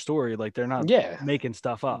it's true story. Like they're not making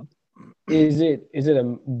stuff up. Is it a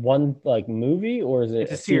one like movie or is it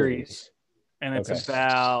a series? And it's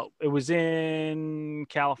it was in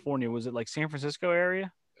California. Was it like San Francisco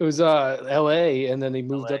area? It was LA and then they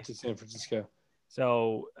moved up to San Francisco.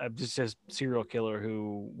 So just a serial killer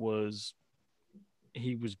who was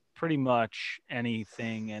pretty much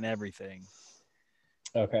anything and everything.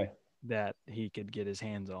 Okay. That he could get his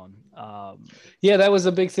hands on. That was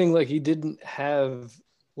a big thing. Like he didn't have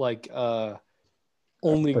like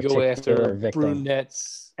only go after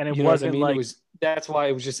brunettes, and it wasn't like that's why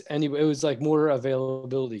it was just it was like more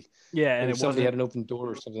availability. Yeah, and if somebody had an open door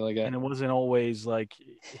or something like that. And it wasn't always like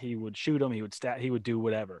he would shoot him, he would do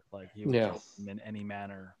whatever. Like he would kill him in any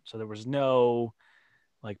manner. So there was no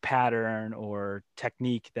like pattern or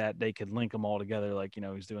technique that they could link them all together. Like,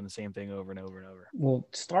 he's doing the same thing over and over and over. Well,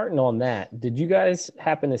 starting on that, did you guys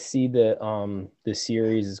happen to see the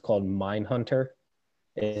series is called Mindhunter?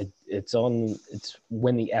 It's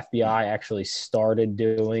when the FBI actually started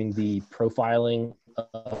doing the profiling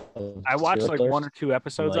of I watched serial like killers one or two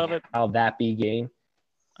episodes and, of it. how that began.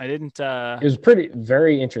 I didn't. It was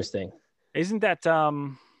very interesting. Isn't that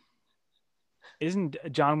Isn't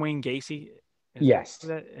John Wayne Gacy? Yes.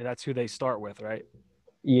 That's who they start with, right?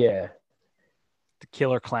 Yeah. The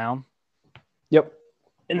killer clown. Yep.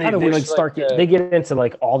 And Kinda they wish, like start like, they get into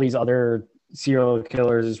like all these other serial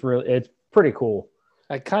killers. It's pretty cool.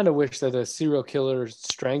 I kind of wish that a serial killer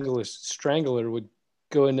strangler would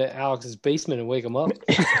go into Alex's basement and wake him up.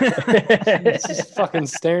 He's just fucking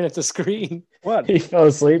staring at the screen. What? He fell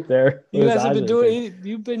asleep there. You His guys have eyes been open. doing.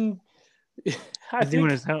 You've been. I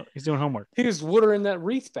think He's doing homework. he was watering that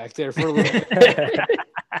wreath back there for a little bit.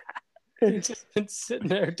 He's just been sitting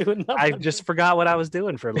there doing nothing. I just forgot what I was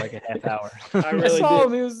doing for like a half hour. I I really saw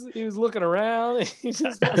did. him. He was looking around. He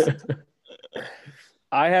just wasn't.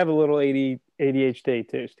 I have a little ADHD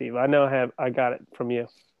too, Steve. I know I got it from you.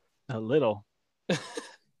 A little.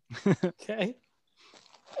 Okay.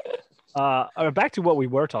 Back to what we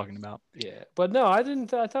were talking about. Yeah, but no, I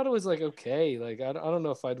didn't. I thought it was like okay. Like I don't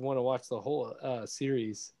know if I'd want to watch the whole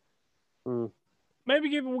series.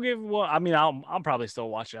 Maybe we'll give. Well, I mean, I'll probably still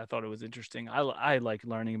watch it. I thought it was interesting. I like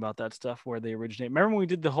learning about that stuff where they originate. Remember when we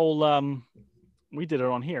did the whole we did it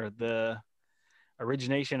on here, the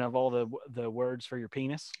origination of all the words for your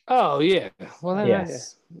penis. Oh yeah. Well, then Yeah.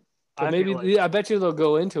 that's. I But maybe feel like- I bet you they'll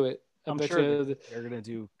go into it. I I'm bet sure you they're gonna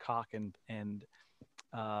do cock and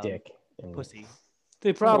Dick. And pussy.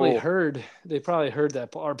 they probably Oh. heard that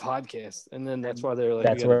our podcast, and then that's why they're like.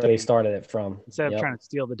 that's we where gotta they do- started it from. Instead of Yep. trying to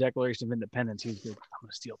steal the Declaration of Independence, he was like, I'm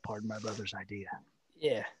gonna steal Pardon My Brother's idea.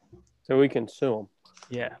 Yeah. So we can sue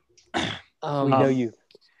Yeah. them. We know you.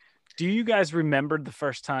 Do you guys remember the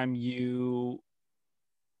first time you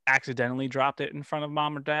accidentally dropped it in front of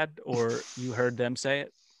mom or dad, or you heard them say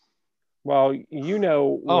it? Well, you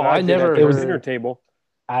know. What I did never at the heard- dinner table.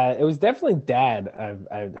 It was definitely Dad.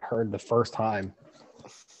 I heard the first time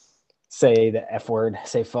say the F word,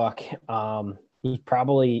 say fuck. He's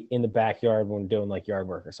probably in the backyard when doing like yard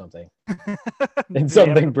work or something, and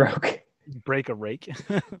something broke. Break a rake.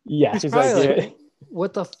 Yeah. He's He's probably like, like,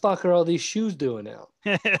 what the fuck are all these shoes doing out?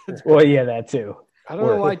 Well, yeah, that too. I don't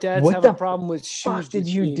know why dads What have the a problem with shoes. Fuck did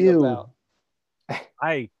just you being do? about.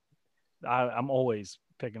 I'm always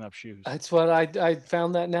picking up shoes. That's what I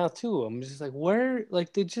found that now too. I'm just like, where,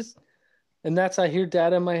 like they just, and that's I hear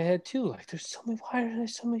dad in my head too. Like, there's so many. Why are there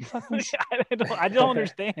so many fucking shoes? I don't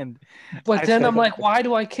understand. But I then said- I'm like, why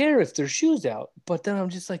do I care if there's shoes out? But then I'm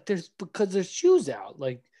just like, because there's shoes out.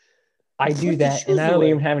 Like, I Put do the that, and shoes I don't away.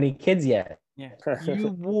 even have any kids yet. Yeah. You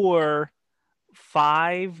wore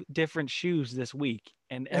 5 different shoes this week,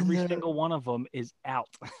 and every they're- single one of them is out.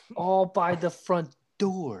 all by the front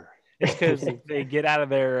door. It's because they get out of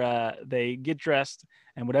their, they get dressed,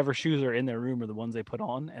 and whatever shoes are in their room are the ones they put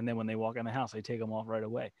on. And then when they walk in the house, they take them off right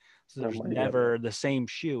away. So there's my God. never the same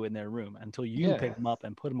shoe in their room until you Yeah. pick them up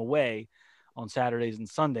and put them away on Saturdays and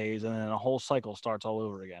Sundays. And then a whole cycle starts all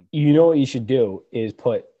over again. You know what you should do is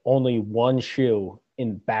put only one shoe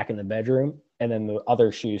back in the bedroom, and then the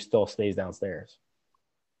other shoe still stays downstairs.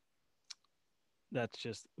 That's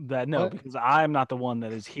just that. No, What? because I'm not the one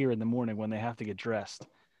that is here in the morning when they have to get dressed.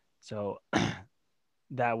 So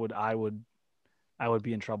I would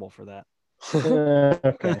be in trouble for that.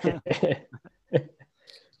 Okay.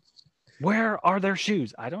 Where are their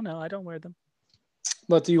shoes? I don't know. I don't wear them.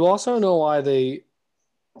 But do you also know why they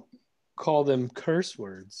call them curse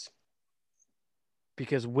words?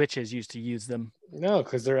 Because witches used to use them. No,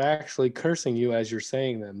 because they're actually cursing you as you're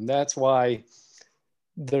saying them. That's why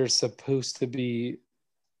they're supposed to be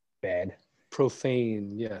Bad.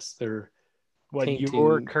 profane. Yes, they're What Tainting-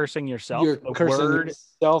 you're cursing yourself? you're The cursing word,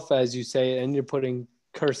 yourself as you say it, and you're putting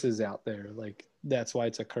curses out there. Like that's why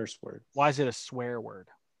it's a curse word. why is it a swear word?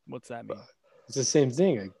 What's that mean? It's the same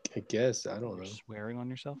thing, I guess. I don't You're know. swearing on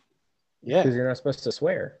yourself? Yeah, Because you're not supposed to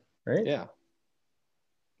swear, right? yeah.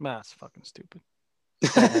 That's fucking stupid.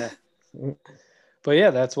 But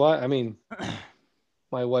yeah, that's why. I mean,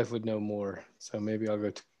 my wife would know more, so maybe I'll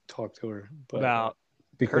go talk to her. But About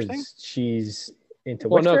Because Cursing? she's into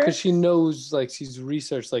well, no, witchcraft? because she knows, like, she's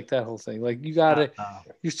researched like that whole thing. Like, you gotta,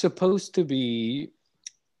 you're supposed to be,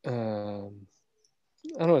 I don't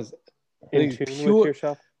know, I In think tune with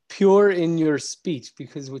yourself. pure in your speech,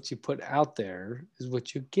 because what you put out there is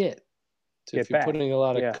what you get. So Get if you're back. putting a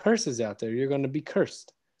lot of Yeah. curses out there, you're going to be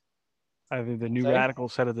cursed. I think the new Okay. radical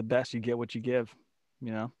said it the best. You get what you give.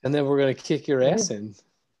 You know? And then we're going to kick your ass in.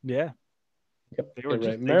 Yeah. Yep. They Yeah, were right. just,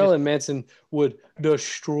 they Marilyn Manson would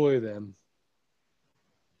destroy them.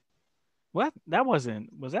 what? That wasn't.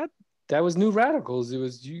 Was that That was New Radicals. It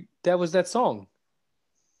was you. That was that song.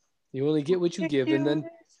 You only get what you give, and then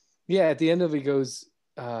at the end of it goes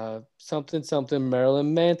something something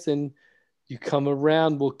Marilyn Manson. You come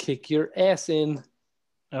around, we'll kick your ass in.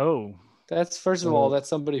 Oh, That's first of all, that's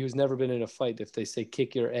somebody who's never been in a fight. If they say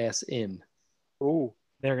kick your ass in, Ooh.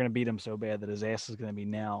 they're gonna beat him so bad that his ass is gonna be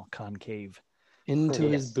now concave. into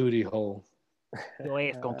his booty hole. Your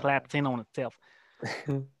ass gonna collapse in on itself.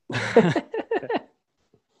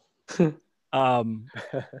 I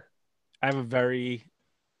have a very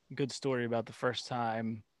good story about the first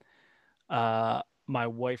time my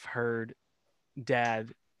wife heard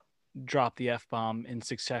Dad drop the F-bomb in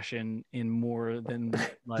succession in more than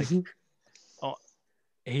like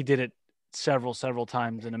he did it several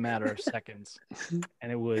times in a matter of seconds,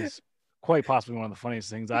 and it was quite possibly one of the funniest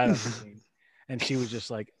things I've ever seen. And she was just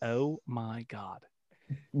like, "Oh my God."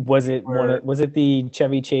 Was it the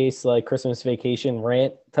Chevy Chase like Christmas Vacation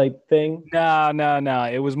rant type thing? No.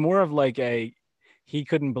 It was more of like he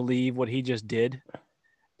couldn't believe what he just did,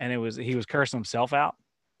 and he was cursing himself out.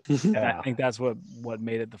 And I think that's what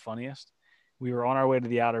made it the funniest. We were on our way to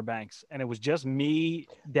the Outer Banks, and it was just me,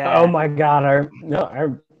 Dad. Oh my God!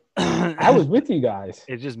 I was with you guys.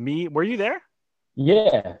 It's just me. Were you there?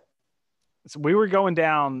 Yeah. So we were going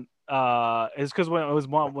down. It's because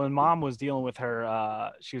when Mom was dealing with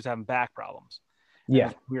her, she was having back problems.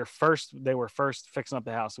 Yeah. And they were first fixing up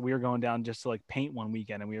the house. So we were going down just to like paint one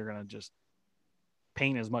weekend, and we were gonna just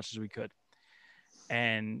paint as much as we could.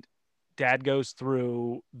 And Dad goes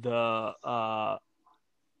through the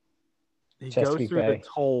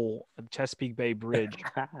toll at Chesapeake Bay Bridge,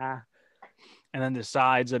 and then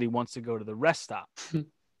decides that he wants to go to the rest stop.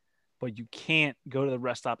 But you can't go to the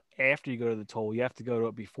rest stop after you go to the toll. You have to go to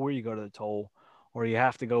it before you go to the toll, or you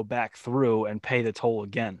have to go back through and pay the toll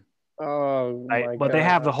again. Oh, right? my But God. they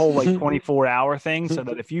have the whole like 24-hour thing, so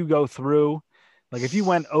that if you go through, like if you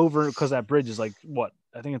went over, because that bridge is like what?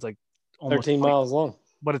 I think it's like almost 13 miles long.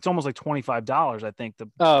 But it's almost like $25. I think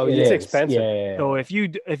it's expensive. Yeah. So if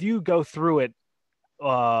you go through it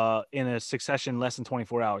in a succession less than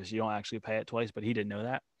 24 hours, you don't actually pay it twice. But he didn't know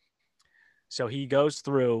that, so he goes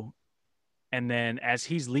through. And then as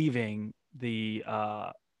he's leaving the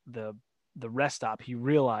rest stop, he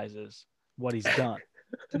realizes what he's done.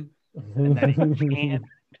 And that he can't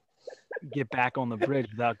get back on the bridge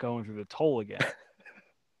without going through the toll again.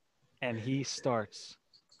 And he starts,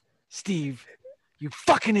 "Steve, you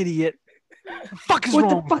fucking idiot. What the fuck is wrong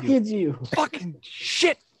with you? What the fuck is you? Fucking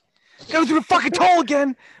shit. Go through the fucking toll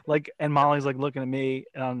again." Like, and Molly's like looking at me,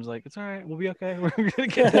 and I'm just like, "It's all right. We'll be okay. We're gonna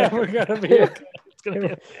get there. We're gonna be okay. It's gonna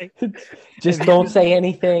be okay." Just don't say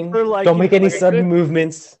anything. Like, don't make any sudden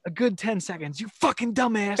movements. A good 10 seconds. "You fucking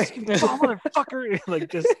dumbass. You motherfucker." Like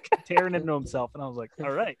just tearing into himself. And I was like,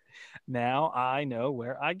 all right, now I know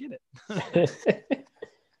where I get it.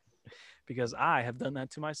 Because I have done that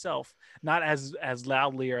to myself. Not as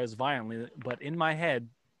loudly or as violently, but in my head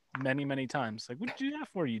many times. Like, "What'd you do that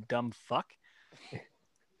for, you dumb fuck?"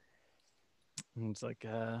 And it's like,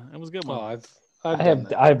 it was a good one. Oh,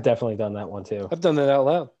 I've definitely done that one too. I've done that out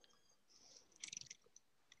loud.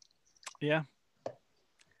 Yeah.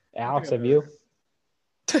 Alex, have you?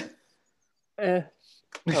 Not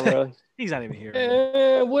really. He's not even here.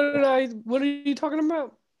 What are you talking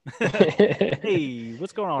about? Hey,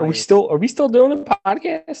 what's going on? Are we still doing a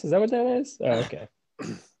podcast? Is that what that is? Oh, okay.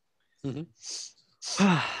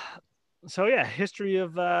 So yeah, history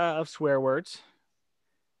of swear words.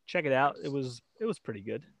 Check it out. It was pretty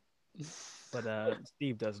good. But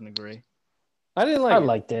Steve doesn't agree. I didn't like I it.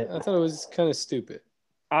 liked it. I thought it was kind of stupid.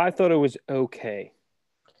 I thought it was okay.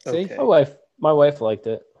 See? Okay. My wife liked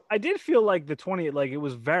it. I did feel like the 20, like it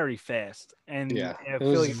was very fast, and Yeah, I it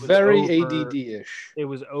feel was like very over- ADD-ish. It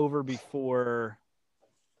was over before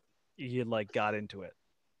you like got into it.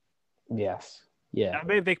 Yes. Yeah. I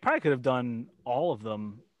mean, they probably could have done all of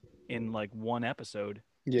them in like one episode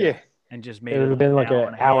Yeah. and just made It would have been like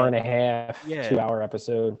an hour and a half, Yeah. 2-hour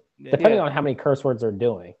episode, Yeah. depending on how many curse words they're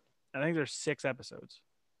doing. I think there's 6 episodes.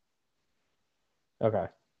 Okay.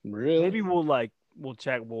 Really? Maybe we'll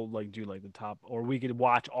check. We'll like do like the top, or we could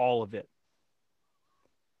watch all of it.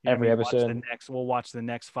 You know Every what I mean? episode? We'll watch the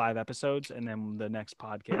next 5 episodes, and then the next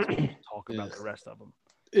podcast we'll talk about the rest of them.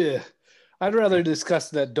 Yeah. I'd rather discuss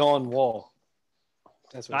that Dawn Wall.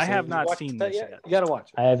 That's what I I'm have saying. not Watch seen that this yet? yet. You got to watch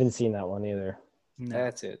it. I haven't seen that one either. No.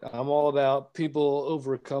 That's it. I'm all about people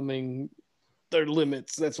overcoming their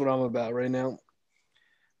limits. That's what I'm about right now.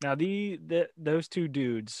 Now those 2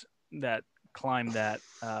 dudes that climbed that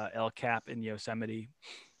El Cap in Yosemite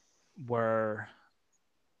was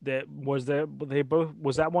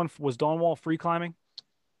Dawn Wall free climbing?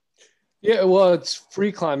 Yeah, well, it's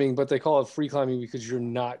free climbing, but they call it free climbing because you're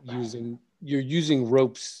using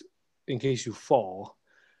ropes in case you fall,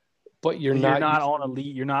 but you're You're not. not on a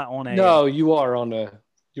lead. You're not on a. No, you are on a.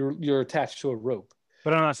 You're attached to a rope.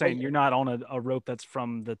 But I'm not saying you're not on a rope that's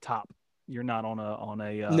from the top. You're not on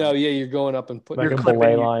a. No, yeah, you're going up and putting. Like you're a clipping.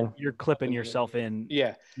 belay line. You're clipping yourself in.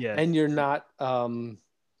 Yeah, Yeah. and you're not.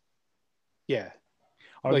 Yeah,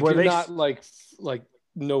 Or like were you're they not like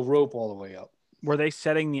no rope all the way up. were they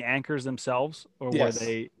setting the anchors themselves, or Yes. were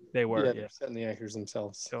they were? Yeah, Yeah. they're setting the anchors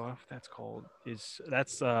themselves. So if that's called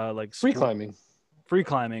that's like Free sport- climbing. Free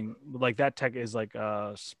climbing, like that tech is like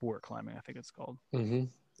sport climbing. I think it's called. Mm-hmm.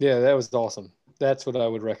 Yeah, that was awesome. That's what I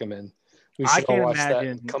would recommend. We I should all can't watch that.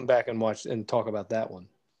 imagine- Come back and watch and talk about that one.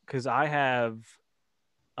 Because I have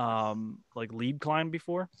like lead climb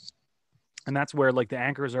before, and that's where like the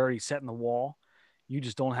anchor is already set in the wall. You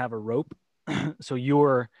just don't have a rope, so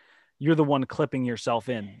you're the one clipping yourself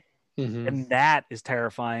in, Mm-hmm. and that is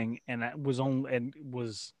terrifying. And that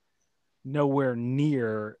was nowhere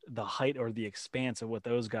near the height or the expanse of what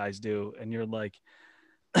those guys do. And you're like,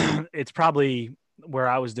 it's probably where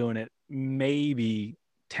I was doing it, maybe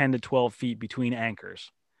 10 to 12 feet between anchors.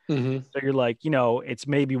 Mm-hmm. So you're like, it's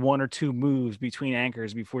maybe one or two moves between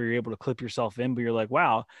anchors before you're able to clip yourself in. But you're like,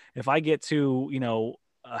 wow, if I get to,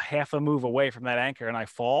 a half a move away from that anchor and I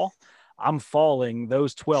fall, I'm falling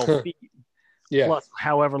those 12 feet Yeah. plus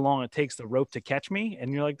however long it takes the rope to catch me.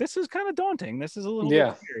 And you're like, this is kind of daunting. This is a little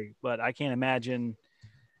Yeah. bit scary, but I can't imagine,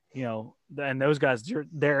 and those guys,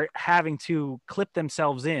 they're having to clip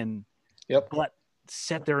themselves in, Yep. but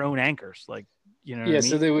set their own anchors. Like, what I Yeah. mean?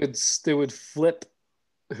 So they would flip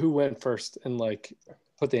who went first and like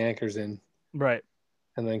put the anchors in Right.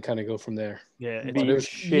 and then kind of go from there. Yeah. It's, Be was-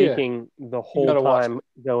 shaking the whole gotta watch time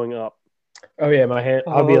going up. Oh yeah, my hand.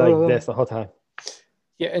 I'll be like this the whole time.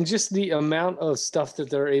 Yeah, and just the amount of stuff that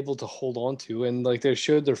they're able to hold on to, and like they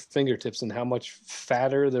showed their fingertips and how much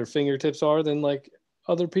fatter their fingertips are than like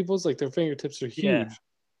other people's. Like their fingertips are huge.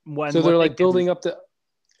 Yeah. So they're like building up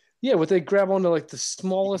what they grab onto like the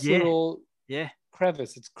smallest Yeah. little Yeah.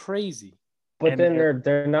 crevice. It's crazy. But And then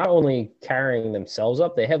they're not only carrying themselves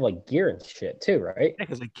up; they have like gear and shit too, right?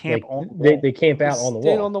 Because they camp Like, on the wall. they camp out on the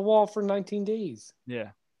Stayed wall. on the wall for 19 days.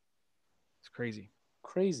 Yeah. It's crazy.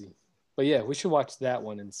 Crazy. But yeah, we should watch that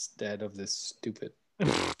one instead of this stupid.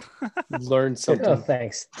 Learn Oh, something.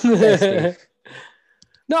 thanks. Thanks, Steve.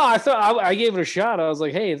 No, I thought I gave it a shot. I was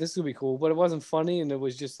like, hey, this would be cool, but it wasn't funny, and it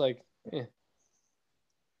was just like,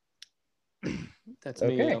 That's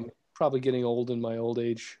me. Okay. I'm probably getting old in my old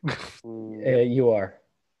age. You are.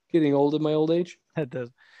 Getting old in my old age?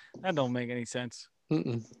 That don't make any sense.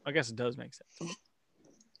 Mm-mm. I guess it does make sense.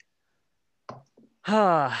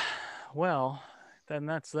 Well, then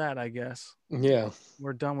that's that, I guess. Yeah.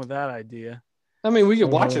 We're done with that idea. I mean, we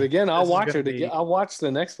could watch it again. I'll This is watch gonna it again. be- I'll watch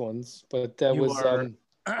the next ones, but that You was are-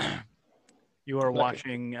 You are Okay.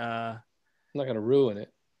 watching, I'm not gonna ruin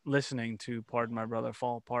it. listening to Pardon My Brother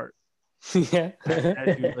Fall Apart. Yeah.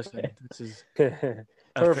 As you listen, this is Perfect.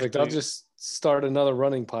 I'll officially- just start another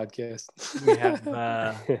running podcast.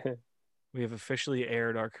 we have officially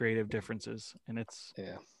aired our creative differences, and it's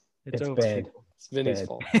Yeah. It's over. bad. people. It's Vinny's Bad.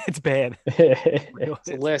 fault. It's bad. It's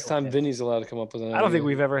the last time Vinny's allowed to come up with an I don't think idea.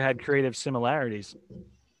 we've ever had creative similarities.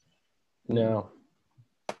 No.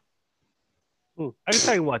 I can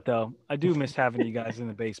tell you what, though, I do miss having you guys in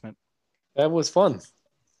the basement. That was fun.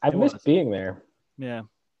 I It miss was. being there. Yeah,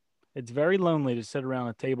 it's very lonely to sit around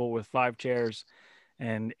a table with 5 chairs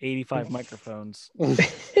and 85 microphones.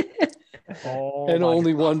 All And by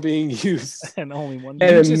only yourself. one being used. and only one. You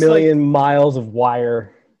And a just, million miles of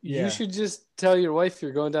wire. Yeah. You should just tell your wife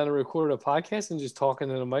you're going down to record a podcast and just talking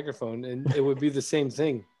in a microphone, and it would be the same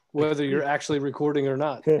thing, whether you're actually recording or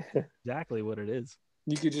not. Exactly what it is.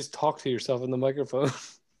 You could just talk to yourself in the microphone.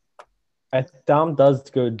 Dom does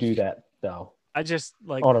go do that though I just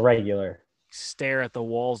like on a regular. stare at the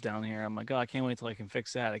walls down here. I'm like, oh, I can't wait till I can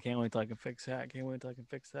fix that. I can't wait till I can fix that. I can't wait till I can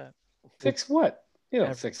fix that. Fix what? You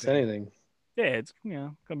don't fix Everything. anything. Yeah, it's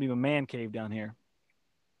gonna be a man cave down here.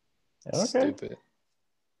 Okay. Stupid.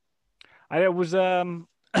 I was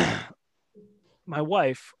my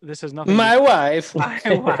wife. This has nothing. My wife. My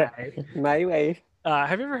wife. My way.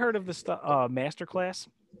 Have you ever heard of the Masterclass?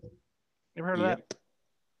 You ever heard of that? Yep.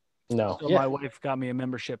 No. So Yeah. my wife got me a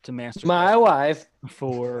membership to Masterclass My wife.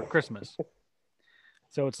 for Christmas.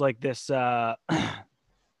 So it's like this. I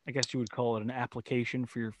guess you would call it an application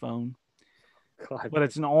for your phone, God. but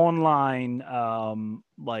it's an online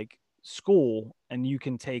like school, and you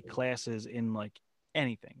can take classes in like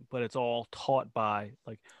anything, but it's all taught by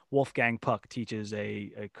like Wolfgang Puck teaches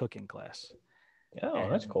a cooking class. Oh,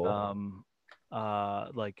 that's And, cool.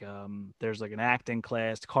 there's like an acting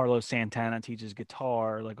class. Carlos Santana teaches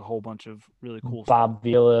guitar, like a whole bunch of really cool stuff. Bob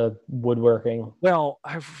Vila woodworking. Well,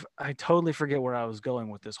 I totally forget where I was going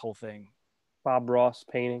with this whole thing, Bob Ross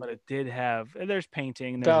painting. but it did have. There's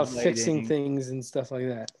painting, About there's fixing lighting. things and stuff like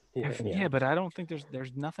that. Yeah, but I don't think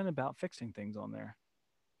there's nothing about fixing things on there.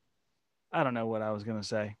 I don't know what I was gonna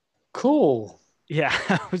say. Cool. Yeah,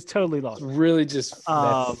 I was totally It's lost. really just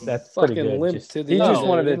That's pretty fucking good. limp Just- to the he end just there,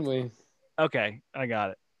 wanted to- didn't we? Okay, I got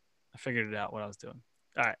it. I figured it out what I was doing.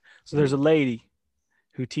 All right. So there's a lady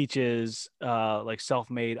who teaches like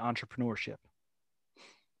self-made entrepreneurship.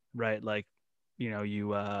 Right? Like, you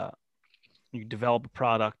develop a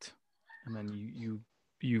product and then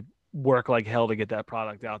you work like hell to get that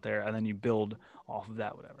product out there and then you build off of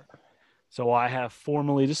that, whatever. So I have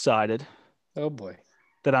formally decided Oh boy.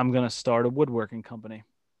 that I'm going to start a woodworking company.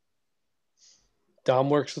 Dom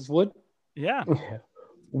works with wood. Yeah.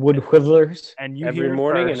 Wood whittlers. And you Every hear it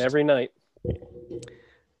morning first. and every night.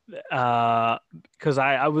 Because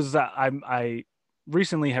I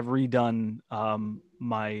recently have redone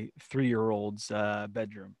my 3-year-old's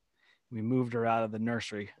bedroom. We moved her out of the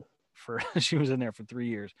nursery she was in there for 3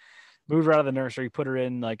 years. Moved her out of the nursery, put her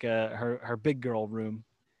in like her big girl room,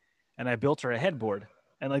 and I built her a headboard.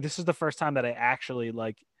 And like this is the first time that I actually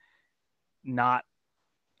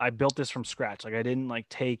I built this from scratch. Like I didn't like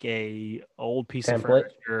take a old piece of Template?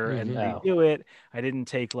 furniture and Mhm. redo it. I didn't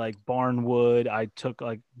take like barn wood. I took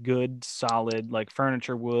like good solid like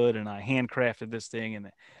furniture wood and I handcrafted this thing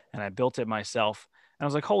and I built it myself. And I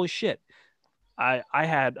was like, holy shit. I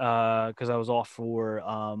had because I was off for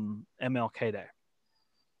MLK Day.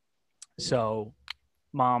 So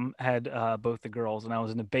mom had both the girls and I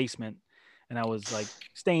was in the basement and I was like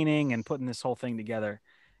staining and putting this whole thing together.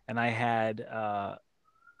 And I had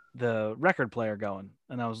the record player going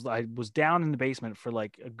and I was down in the basement for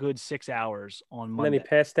like a good 6 hours on And then Monday. he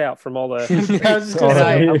passed out from all the. I was just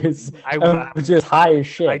gonna say, I was just high as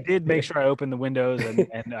shit. I did make sure I opened the windows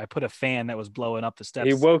and I put a fan that was blowing up the steps.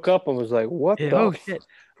 He woke up and was like, "What Yeah, the oh shit.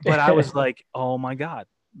 But I was like, oh my God,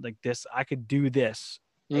 like this, I could do this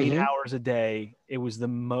 8 Mhm. hours a day. It was the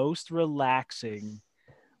most relaxing.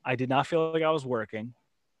 I did not feel like I was working.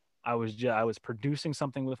 I was producing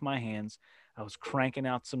something with my hands. I was cranking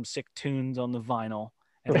out some sick tunes on the vinyl.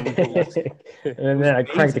 And and then I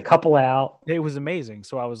cranked a amazing. couple out. it was amazing.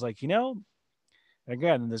 So I was like,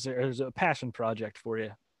 again, there's a passion project for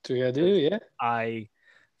you. Do you gotta do? Yeah. I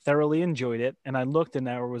thoroughly enjoyed it, and I looked, and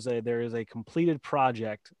there is a completed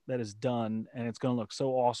project that is done, and it's going to look so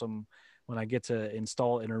awesome when I get to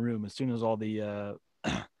install it in a room as soon as all the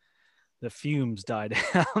the fumes die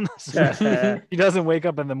down. So she doesn't wake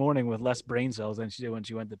up in the morning with less brain cells than she did when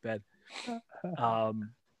she went to bed.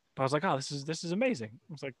 But I was like, oh, this is amazing.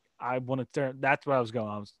 I was like, I want to turn. That's what I was going.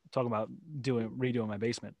 I was talking about redoing my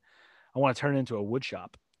basement. I want to turn it into a wood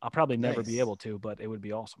shop. I'll probably never be Nice. able to, but it would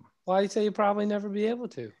be awesome. Why do you say you probably never be able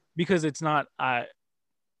to? Because it's not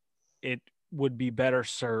it would be better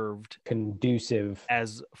served Conducive.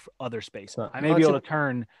 as other space. not- I may Why be don't able you- to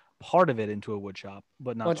turn part of it into a wood shop,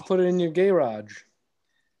 but Why not don't you put it in your garage?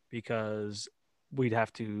 because we'd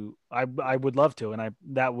have to I would love to, and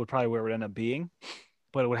that would probably where it would end up being,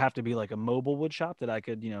 but it would have to be like a mobile wood shop that I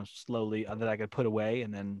could slowly that I could put away.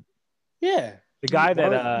 And then Yeah. the guy Why that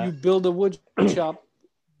don't you build a wood shop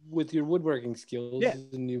with your woodworking skills, Yeah.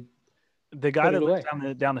 and you the guy put that it lives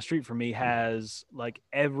away. down the street from me has like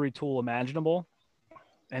every tool imaginable,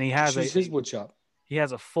 and he has choose his wood shop. he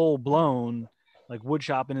has a full blown like wood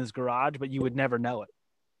shop in his garage, but you would never know it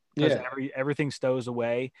because Yeah. everything stows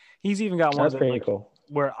away. He's even got one That's of the, pretty like, cool.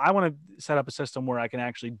 where I want to set up a system where I can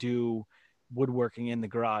actually do woodworking in the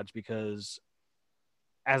garage, because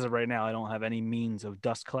as of right now, I don't have any means of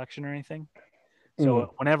dust collection or anything.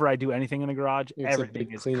 So whenever I do anything in the garage, It's a everything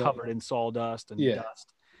big is cleanup. covered in sawdust and Yeah.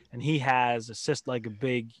 dust. And he has like a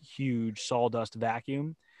big, huge sawdust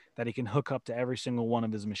vacuum that he can hook up to every single one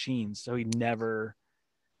of his machines, so he never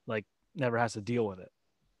has to deal with it.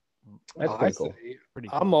 That's I pretty cool. say- Pretty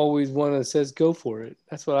cool. I'm always one that says go for it.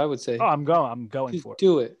 That's what I would say. Oh, I'm going Just for it.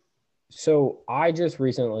 do it. So I just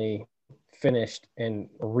recently finished and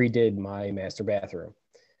redid my master bathroom.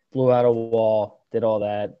 Blew out a wall, did all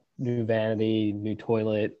that, new vanity, new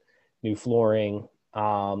toilet, new flooring.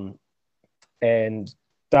 And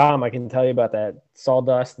Dom, I can tell you about that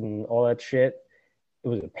sawdust and all that shit. It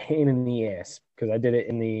was a pain in the ass because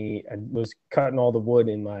I was cutting all the wood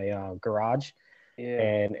in my garage. Yeah,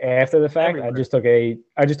 And after the fact, Everywhere.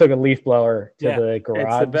 I just took a leaf blower to Yeah. the it's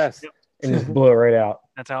garage the best. and just blew it right out.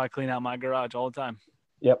 That's how I clean out my garage all the time.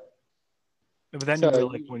 Yep. But then So-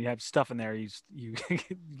 when you have stuff in there, you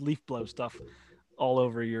leaf blow stuff all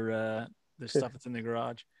over your the stuff that's in the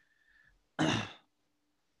garage.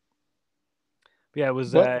 Yeah, it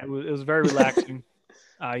was, But- it was very relaxing.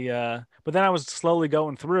 But then I was slowly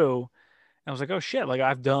going through, and I was like, oh shit! Like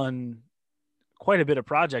I've done quite a bit of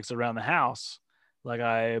projects around the house. Like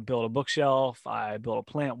I built a bookshelf, I built a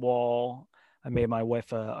plant wall, I made my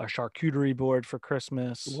wife a charcuterie board for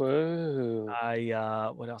Christmas. Whoa.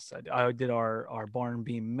 What else did I do? I did our barn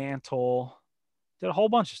beam mantle. Did a whole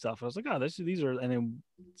bunch of stuff. I was like, oh, these are, and then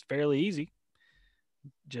it's fairly easy.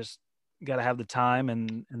 Just got to have the time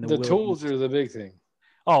and The will. tools are the big thing.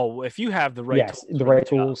 Oh, if you have the right Yes, tools the for right job,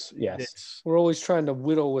 tools. Yes. it's We're always trying to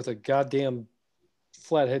whittle with a goddamn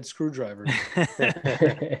flathead screwdriver.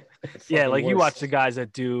 yeah, like you watch worst. the guys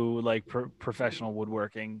that do like professional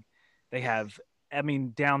woodworking, they have, I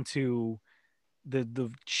mean, down to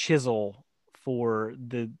the chisel for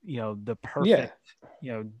the the perfect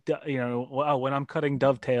when I'm cutting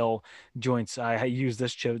dovetail joints, I use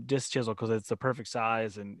this chisel because it's the perfect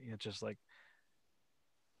size, and it's just like,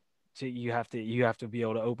 so you have to be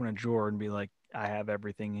able to open a drawer and be like, I have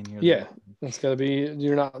everything in here. Yeah, it's got to be.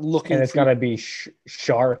 You're not looking. And it's got to be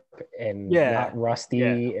sharp and Yeah, not rusty. yeah.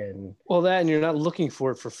 And well, that, and you're not looking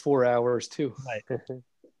for it for 4 hours too.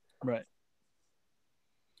 Right.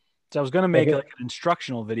 So I was going to make Okay. like an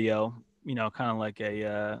instructional video, kind of like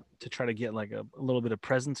a to try to get like a little bit of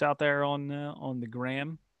presence out there on the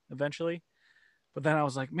gram eventually. But then I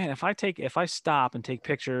was like, man, if I stop and take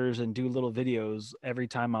pictures and do little videos every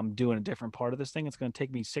time I'm doing a different part of this thing, it's going to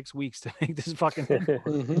take me 6 weeks to make this fucking thing.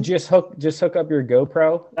 Mhm. just hook up your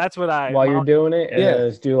GoPro That's what while you're doing it, and Yeah.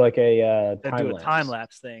 just do like a do a time time lapse.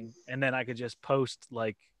 lapse thing, and then I could just post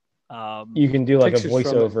like You can do like a Pictures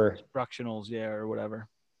from it. voiceover. instructionals, yeah, or whatever.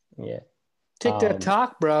 Yeah. Tick that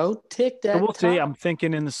talk, bro. Tick that. So we'll see. talk. I'm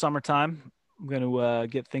thinking in the summertime, I'm going to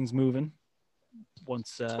get things moving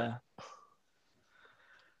once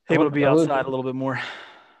able to be I would- outside a little bit more.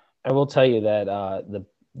 I will tell you that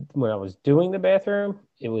when I was doing the bathroom,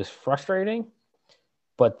 it was frustrating,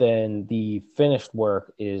 but then the finished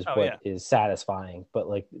work is what is satisfying. But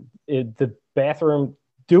like the bathroom,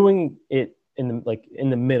 doing it in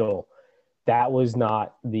the middle, that was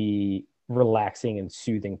not the relaxing and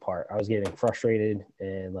soothing part. I was getting frustrated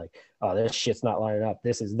and like, oh, this shit's not lining up.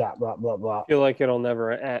 This is not blah blah blah. I feel like it'll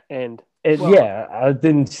never end. I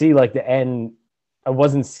didn't see like the end. I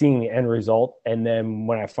wasn't seeing the end result, and then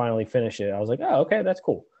when I finally finished it, I was like, "Oh, okay, that's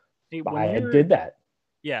cool." Hey, I did that.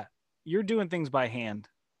 Yeah, you're doing things by hand.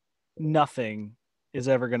 Nothing is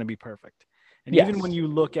ever going to be perfect. And even when you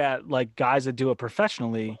look at like guys that do it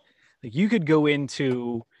professionally, like you could go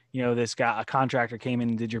into, this guy, a contractor came in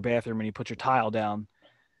and did your bathroom and he put your tile down.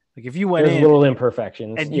 Like if you went There's in little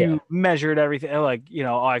imperfections and you measured everything, like,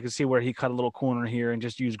 I could see where he cut a little corner here and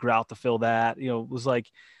just used grout to fill that, it was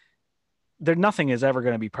like, nothing is ever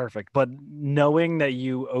going to be perfect, but knowing that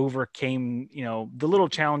you overcame, the little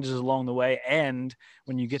challenges along the way. And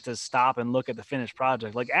when you get to stop and look at the finished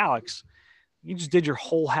project, like Alex, you just did your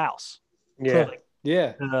whole house. Yeah.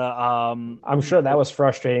 Yeah. I'm sure that was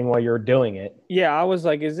frustrating while you were doing it. Yeah. I was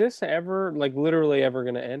like, is this ever like literally ever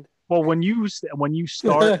going to end? Well, when you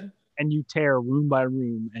start and you tear room by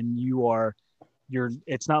room and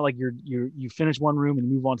it's not like you finish one room and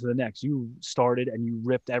move on to the next. You started and you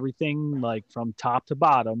ripped everything like from top to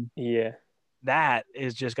bottom. Yeah. That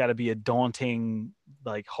is just got to be a daunting,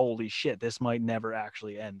 like, holy shit, this might never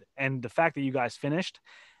actually end. And the fact that you guys finished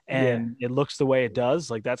and it looks the way it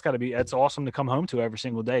does, like that's awesome to come home to every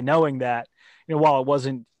single day, knowing that, while it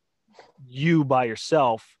wasn't you by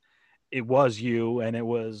yourself, it was you, and it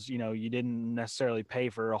was, you didn't necessarily pay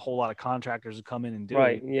for a whole lot of contractors to come in and do it.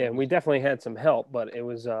 Right. Yeah. We definitely had some help, but it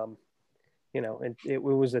was,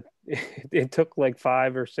 it took like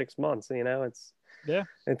 5 or 6 months,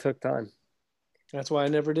 it took time. That's why I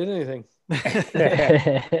never did anything.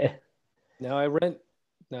 Now I rent.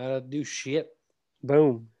 Now I do shit.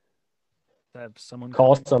 Boom. Have someone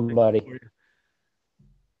Call somebody.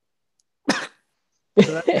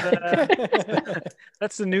 So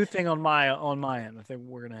that's the new thing on my end. I think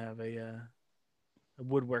we're gonna have a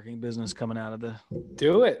woodworking business coming out of the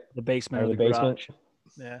basement Out of of the the basement. garage.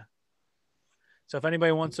 Yeah. So if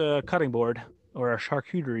anybody wants a cutting board or a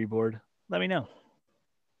charcuterie board, let me know.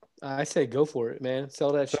 I say go for it, man.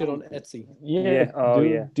 Sell that shit on Etsy. Yeah. Oh,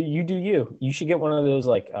 do you. You should get one of those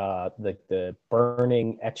like the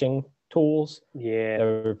burning etching tools. Yeah. That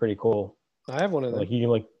would be pretty cool. I have one of them. Like you can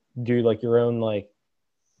like do like your own like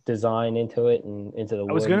design into it and into the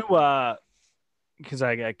wood. I was gonna because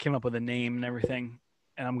I came up with a name and everything,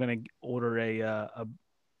 and I'm gonna order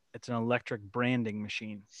it's an electric branding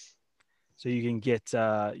machine. So you can get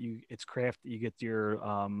you get your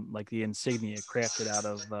like the insignia crafted out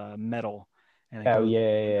of metal, and it Oh goes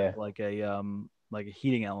yeah. like a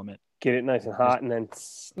heating element. Get it nice and hot, and then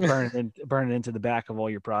Burn it into the back of all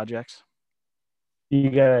your projects. You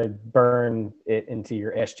gotta burn it into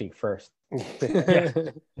your ass cheek first. So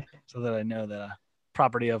that I know that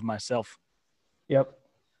property of myself, Yep.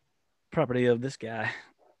 property of this guy.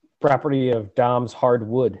 Property of Dom's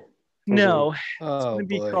hardwood. No, it's Oh, going to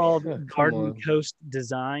be boy. called Oh, come Garden on. Coast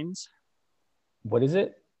Designs. What is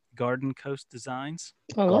it? Garden Coast Designs.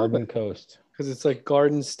 I love Garden it Coast. because it's like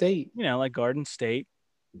Garden State. You know, like Garden State,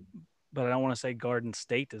 but I don't want to say Garden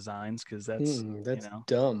State Designs because that's That's you know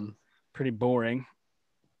dumb. pretty boring.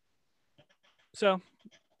 So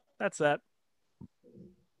that's that.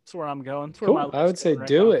 That's where I'm going. That's where Cool. my I would list's say going right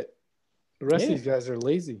do now. it. The rest Yeah. of these guys are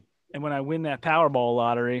lazy. And when I win that Powerball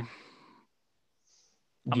lottery,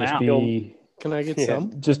 I'm Just out. be Can I get Yeah.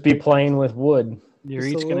 some? just be playing with wood. you're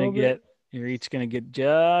Just a each gonna little bit? you're each gonna get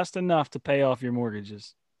just enough to pay off your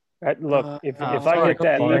mortgages. Look, if oh, I sorry, get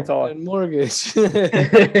that, Steve. that's all. And mortgage.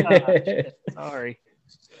 Sorry.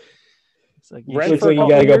 It's like Rent Looks for a like you couple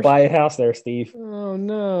gotta go years? buy a house there, Steve. Oh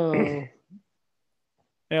no.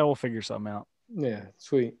 yeah, we'll figure something out. Yeah,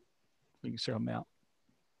 sweet. Figure something out.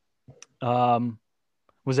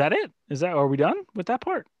 Was that it? Are we done with that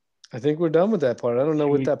part? I think we're done with that part. I don't know Should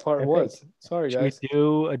what we- that part I was. Sorry, Should guys. we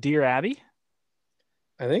do a Dear Abby?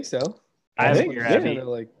 I think so. I have a think, Dear yeah. Abby, Kind of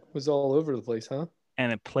like was all over the place, huh?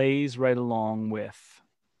 and it plays right along with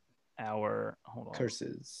our. Hold on,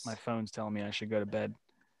 Curses. my phone's telling me I should go to bed.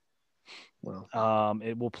 Well,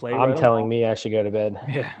 It will play. I'm right telling along. me I should go to bed.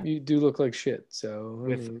 Yeah, you do look like shit. So I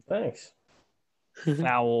With- mean, Thanks.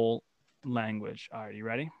 foul language. All right, you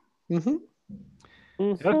ready? mhm.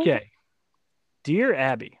 Okay. Dear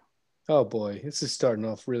Abby, Oh boy, this is starting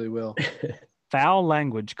off really well. foul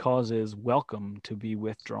language causes welcome to be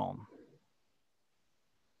withdrawn.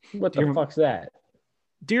 What the Dear- fuck's that?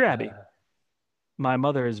 Dear Abby, my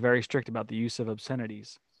mother is very strict about the use of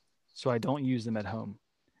obscenities, so I don't use them at home.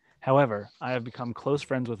 However, I have become close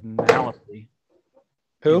friends with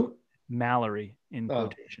Who? Mallory in Oh.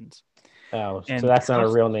 quotations. Oh, And so that's not a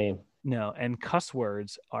cuss- real name. No, and cuss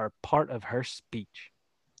words are part of her speech.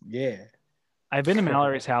 Yeah. I've been to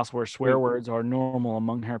Mallory's house where swear words are normal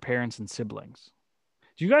among her parents and siblings.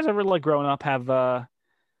 Do you guys ever, like, growing up, have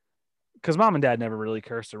because mom and dad never really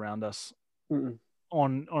cursed around us Mm-mm.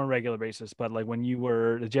 on a regular basis, but like when did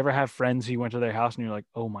you ever have friends who went to their house and you're like,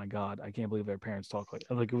 oh my god, I can't believe their parents talk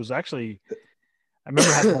like it was actually, I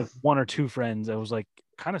remember having like one or two friends. I was like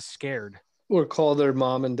kind of scared. Or call their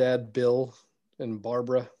mom and dad Bill and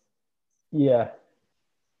Barbara. Yeah.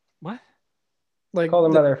 What? Like Call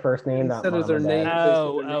them the- by their first name, not instead mom of their and name. dad. they say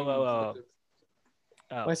Oh, their name oh. instead of-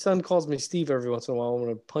 Oh. My son calls me Steve every once in a while. I'm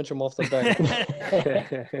gonna punch him off the back.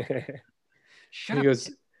 Shut he up.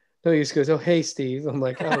 goes, no, he just goes, oh hey Steve. I'm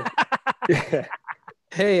like, oh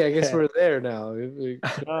hey, I guess we're there now.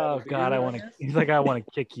 Oh god, I want to. He's like, I want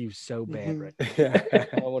to kick you so bad right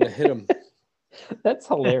I want to hit him. That's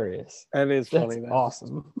hilarious. That is That's funny. That.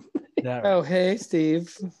 awesome. now. Oh hey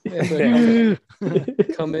Steve. And then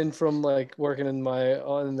come in from like working in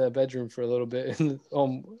the bedroom for a little bit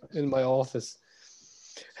in my office.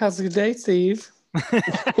 How's the day, Steve?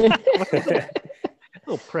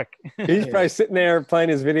 Little prick. He's probably sitting there playing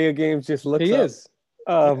his video games, just looks He up. is.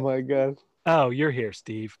 Oh my god. Oh, you're here,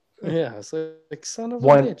 Steve. Yeah, it's like son of a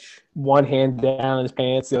One- bitch. One hand down in his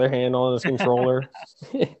pants, the other hand on his controller.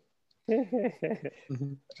 All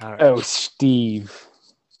right. Oh, Steve.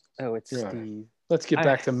 Oh, it's Yeah. Steve. Let's get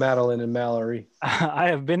back to Madeline and Mallory. I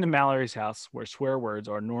have been to Mallory's house where swear words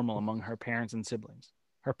are normal among her parents and siblings.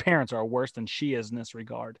 Her parents are worse than she is in this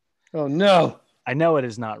regard. Oh no. I know it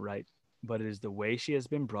is not right, but it is the way she has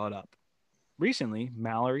been brought up. Recently,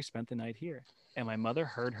 Mallory spent the night here, and my mother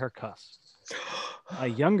heard her cuss. My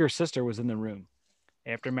younger sister was in the room.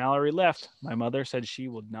 After Mallory left, my mother said she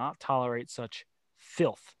would not tolerate such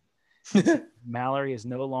filth. Mallory is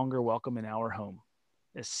no longer welcome in our home,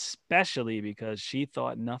 especially because she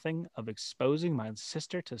thought nothing of exposing my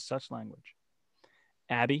sister to such language.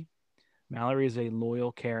 Abby, Mallory is a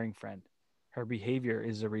loyal, caring friend. Her behavior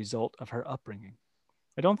is a result of her upbringing.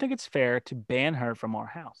 I don't think it's fair to ban her from our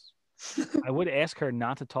house. I would ask her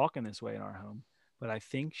not to talk in this way in our home, but I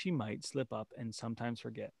think she might slip up and sometimes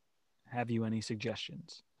forget. Have you any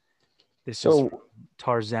suggestions? This is So, from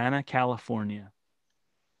Tarzana, California.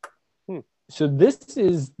 so this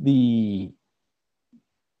is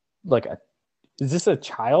is this a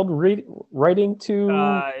child writing to?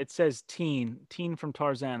 It says teen from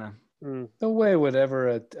Tarzana. No way would ever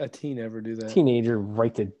a teen ever do that. Teenager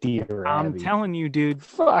write to Dear I'm Abby. telling you, dude.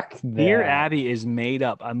 Fuck that. Dear Abby is made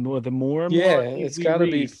up. The more and Yeah, more it's we got to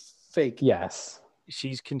be read, fake. Yes.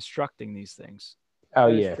 she's constructing these things. Oh,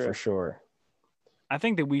 That is yeah, true. for sure. I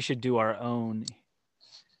think that we should do our own.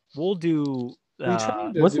 We'll do. We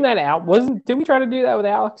tried to Wasn't that out? Did we try to do that with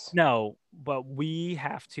Alex? No, but we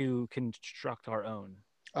have to construct our own.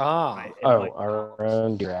 Ah, Right? Oh, Like, our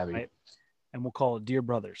own Dear Abby. Right. And we'll call it Dear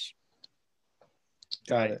Brothers.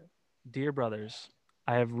 got Right. it. Dear Brothers,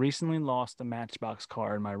 I have recently lost a Matchbox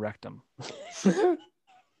car in my rectum.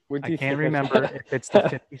 Would I you can't think remember if it's the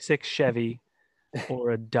 56 Chevy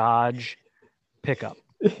or a Dodge pickup.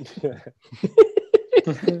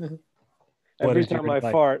 What Every is your time I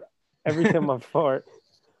advice? fart,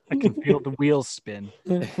 I can feel the wheels spin.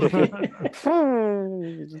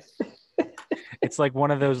 It's like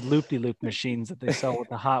one of those loop-de-loop machines that they sell with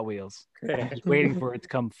the Hot Wheels. I'm just waiting for it to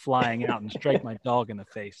come flying out and strike my dog in the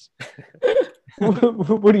face.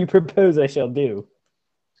 What do you propose I shall do?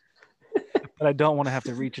 But I don't want to have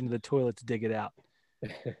to reach into the toilet to dig it out.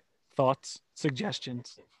 Thoughts,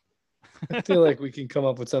 suggestions? I feel like we can come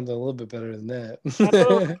up with something a little bit better than that. I thought it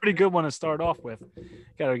was a pretty good one to start off with.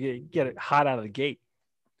 Got to get it hot out of the gate.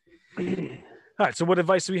 All right. So, what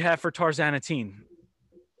advice do we have for Tarzana teen?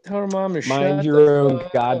 Tell her mom to Mind shut your the own fuck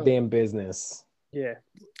up. goddamn business. Yeah.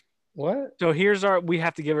 What? So we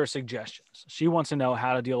have to give her suggestions. She wants to know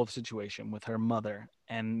how to deal with the situation with her mother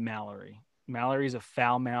and Mallory. Mallory's a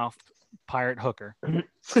foul-mouthed pirate hooker.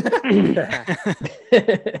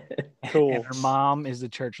 Cool. And her mom is the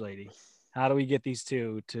church lady. How do we get these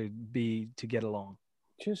two to get along?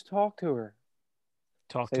 Just talk to her.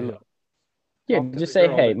 Talk Say, to look. her. Yeah, Talk to just the say,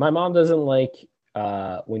 girl hey, that- my mom doesn't like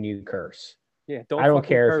when you curse. Yeah, I don't fucking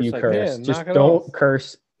care if you like curse. Yeah, Just knock it don't off.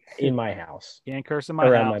 curse in my house Can't curse in my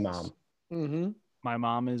around house. my mom. Mm-hmm. My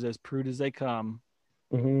mom is as prude as they come.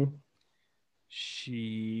 Hmm.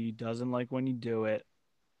 She doesn't like when you do it.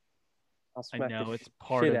 I'll I smack know the it's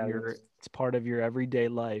part shit of out your you. it's part of your everyday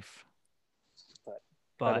life. Cut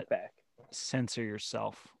But it back. censor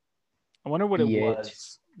yourself. I wonder what it Bitch.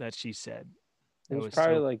 was that she said. It That was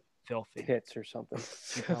probably so like filthy. tits or something.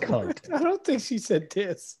 Cunt. I don't think she said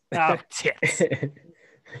tits. Oh, tits.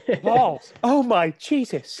 Balls. Oh my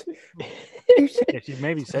Jesus. You said- Yeah, she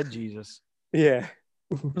maybe said Jesus. yeah.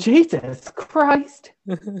 Jesus Christ.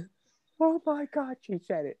 Oh my God, she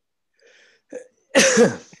said it.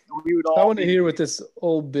 We would I all want to hear what this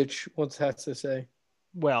old bitch has to say.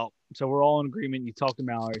 well, so we're all in agreement. You talk to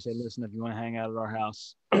Mallory, say, listen, if you want to hang out at our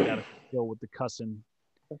house, you gotta deal with the cussing.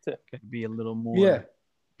 That's it. Gotta be a little more Yeah.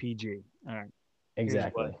 PG. All right.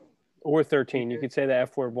 Exactly. Or 13. You could say the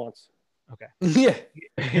F word once. Yeah.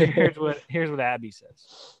 here's what Abby says.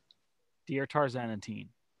 Dear Tarzan and teen,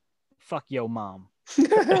 fuck yo mom.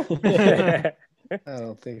 I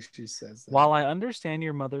don't think she says that. While I understand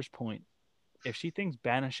your mother's point, if she thinks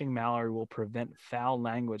banishing Mallory will prevent foul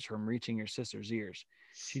language from reaching your sister's ears,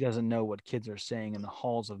 she doesn't know what kids are saying in the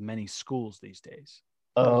halls of many schools these days.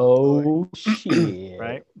 Oh, shit.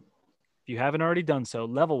 Right? If you haven't already done so,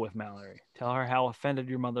 level with Mallory. Tell her how offended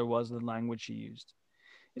your mother was with the language she used.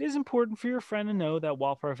 It is important for your friend to know that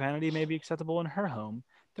while profanity may be acceptable in her home,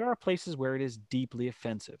 there are places where it is deeply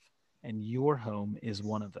offensive, and your home is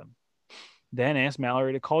one of them. Then ask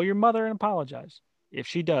Mallory to call your mother and apologize. If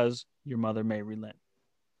she does, your mother may relent.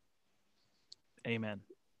 Amen.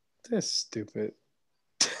 That's stupid.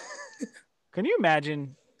 Can you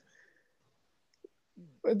imagine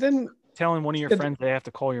But then, telling one of your It- friends they have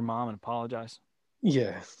to call your mom and apologize?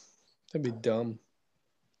 yeah, that'd be dumb.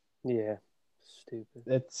 Yeah. Stupid.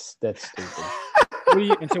 That's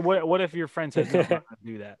stupid. And so what if your friend says, no, I'm not going to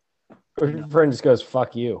do that? Or your friend just goes,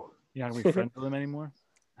 fuck you. You're not going to be friends with them anymore?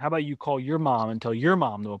 How about you call your mom and tell your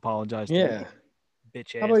mom to apologize to Yeah. you,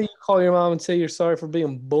 bitch How ass? about you call your mom and say you're sorry for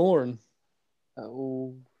being born?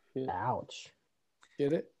 Oh, shit. Ouch.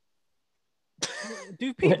 Get it?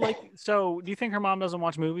 Do people do you think her mom doesn't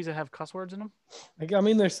watch movies that have cuss words in them? Like, I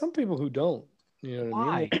mean, there's some people who don't. You know what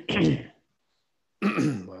Why? I mean? I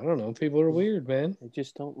don't know. People are weird, man. I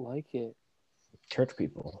just don't like it. Church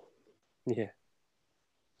people. Yeah.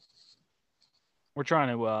 We're trying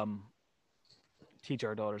to teach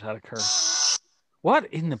our daughters how to curse. What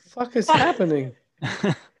in the Fuck is happening?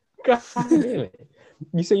 God damn it.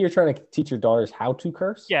 You say you're trying to teach your daughters how to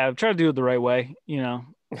curse? Yeah, I'm trying to do it the right way, you know.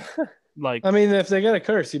 Like I mean, if they got a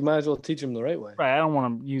curse, you might as well teach them the right way. right, I don't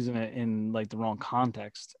want them using it in like the wrong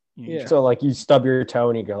context. You know, Yeah. So, like, you stub your toe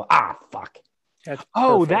and you go, fuck. That's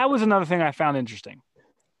Oh, perfect. that was another thing I found interesting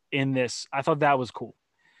in this. I thought that was cool.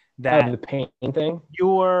 Oh, That the pain thing?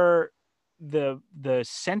 the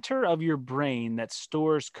center of your brain that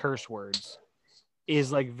stores curse words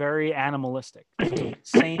is like very animalistic.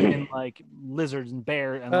 Same in like lizards and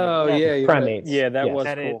bears and Oh like, yeah, Primates. Yeah, that Yes. was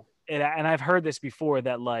that cool. and I've heard this before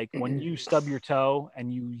that like when you stub your toe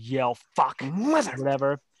and you yell fuck or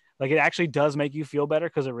whatever, like it actually does make you feel better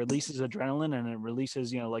because it releases adrenaline and it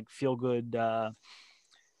releases like feel good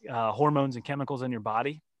hormones and chemicals in your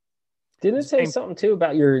body. Didn't it say Same- something too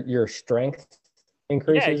about your strength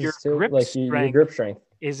increases your too? grip Like your strength. grip strength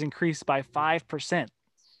Is increased by 5%.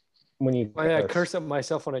 when you Oh, yeah, I curse at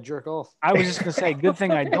myself when I jerk off. I was just gonna say, good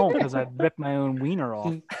thing I don't because I'd rip my own wiener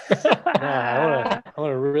off. I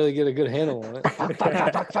want to really get a good handle on it. Fuck,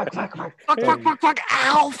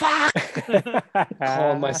 ow, fuck.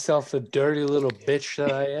 Calling myself the dirty little bitch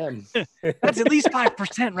that I am. That's at least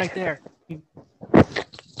 5% right there.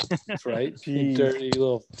 That's right. You Jeez. dirty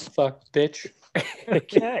little fuck bitch.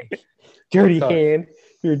 Okay. dirty Sorry. hand.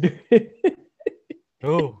 You're dirty.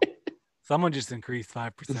 Oh, someone just increased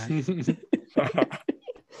 5%.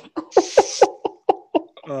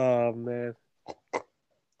 Oh man.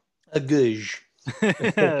 A goosh.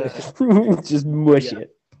 Just mush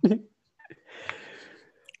it.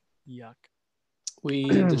 Yuck. We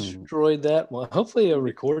destroyed that one. Hopefully it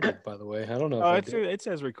recorded, by the way. I don't know. Oh, If it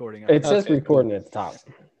says recording. It says Okay. recording at the top.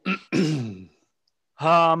 it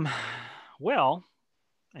Um, well,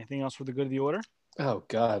 anything else for the good of the order? oh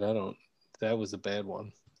God, I don't. That was a bad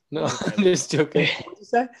one. No, I'm just joking. What did you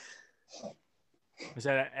say? Does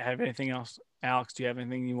that have anything else? Alex, do you have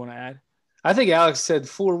anything you want to add? I think Alex said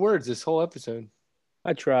 4 words this whole episode.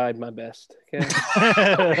 I tried my best.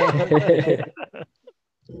 Okay.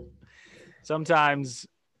 Sometimes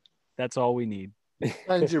that's all we need.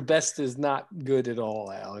 Sometimes your best is not good at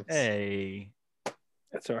all, Alex. Hey.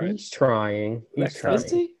 That's all right. He's trying. He's Next trying.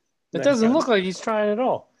 Is he? It Next doesn't time. look like he's trying at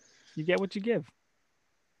all. You get what you give.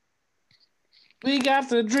 We got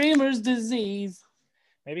the dreamer's disease.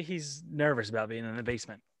 Maybe he's nervous about being in the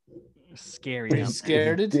basement. Scary. Are you down there.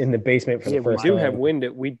 scared? In the basement for Yeah, the we first do time. have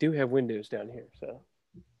window. We do have windows down here. So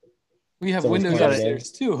We have Someone's windows playing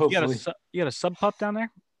upstairs too, You got hopefully. you got a sub pup down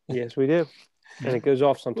there? yes, we do. And it goes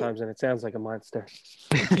off sometimes, and it sounds like a monster.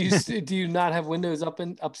 Do you not have windows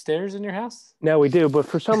upstairs in your house? No, we do, but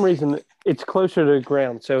for some reason it's closer to the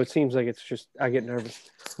ground, so it seems like it's just I get nervous.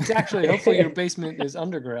 It's actually, hopefully, your basement is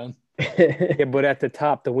underground. Yeah, but at the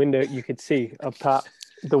top, the window you could see up top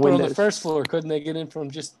the But on window. the first floor, couldn't they get in from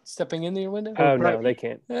just stepping into your window? Oh no, they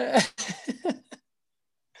can't. I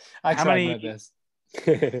How tried many- my best.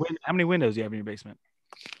 How many windows do you have in your basement?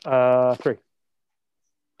 3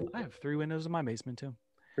 I have 3 windows in my basement too.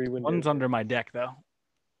 windows. One's under my deck though.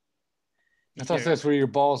 I thought that's where your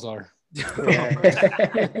balls are.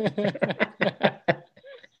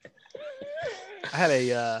 I had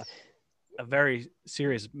a very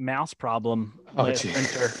serious mouse problem Oh, last geez.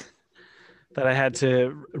 winter that I had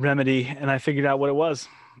to remedy, and I figured out what it was.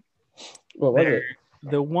 What was There, it?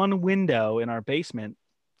 the one window in our basement,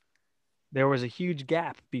 there was a huge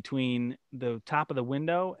gap between the top of the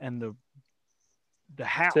window and the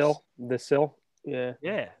house. the sill. Yeah.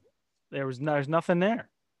 Yeah, there's nothing there.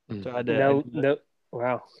 Mm. So I had to, No.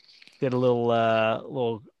 Wow. did a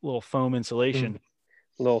little foam insulation.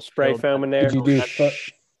 A little spray Little- foam in there. Did you do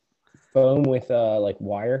foam with like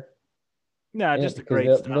wire? No, Yeah, just a because great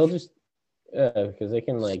they'll stuff. just because they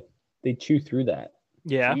can they chew through that.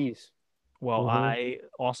 Yeah. Jeez. Well, Mhm. I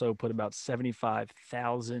also put about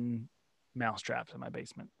 75,000 mouse traps in my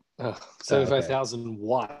basement. Oh, 75,000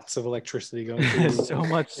 watts of electricity going through. So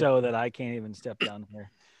much so that I can't even step down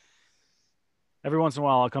here. Every once in a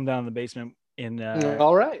while, I'll come down in the basement in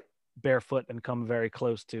All right. barefoot and come very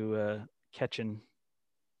close to catching.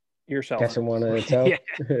 Yourself. Catching one at a toe. Yeah.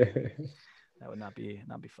 That would not be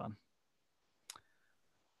fun.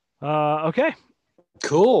 Okay,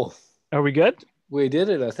 Cool. are we good? We did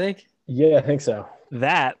it, I think. Yeah, I think so.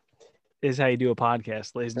 That is how you do a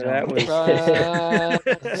podcast, ladies and That gentlemen. was I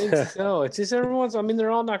think so. It's just every once. I mean,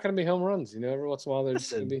 they're all not going to be home runs. Every once in a while, there's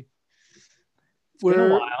going to be. It's been a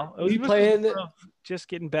We're while. we was playing- sort of just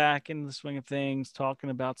getting back in the swing of things, talking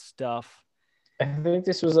about stuff. I think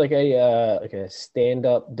this was like a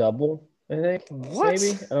stand-up double. I think What?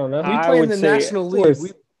 maybe I don't know. We I play in would the say National League.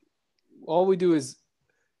 course. All we do is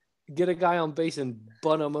get a guy on base and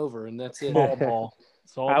bunt him over, and that's it. Small ball.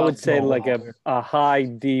 It's all I about would say small like ball. a high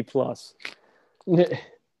D plus.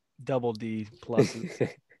 double D pluses.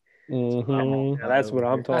 Mhm. Now, that's what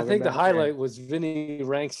I'm I talking think the about. highlight was Vinny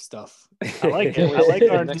Rank stuff. I like it. I Wait, like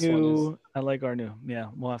the our next one new. I like our new. Yeah,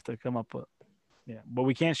 we'll have to come up with. Yeah, but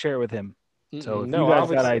we can't share it with him. So if No, you guys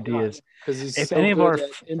got obviously ideas, because he's If so any of good our-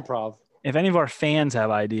 at improv. if any of our fans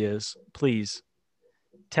have ideas, please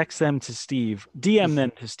text them to Steve, DM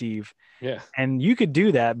them to Steve. Yeah. And you could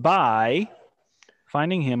do that by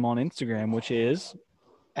finding him on Instagram, which is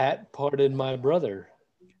At Pardon My Brother.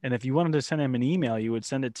 and if you wanted to send him an email, you would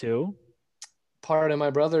send it to Pardon My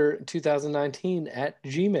Brother 2019 at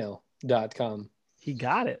gmail.com. he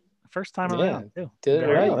got it first time Yeah, around too. did it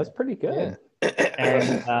Very right. Wow, that's pretty good.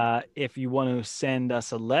 And if you want to send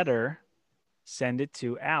us a letter, send it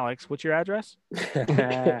to Alex. What's your address?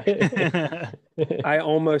 I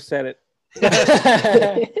almost said it.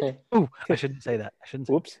 Ooh, I shouldn't say that. I shouldn't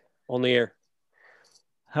say Whoops. On the air.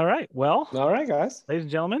 All right. Well, All right, guys. ladies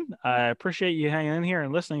and gentlemen, I appreciate you hanging in here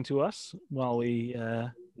and listening to us while we,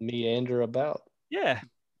 Meander about. Banter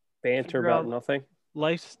Figure about out- nothing.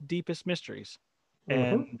 life's deepest mysteries.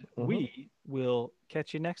 And we will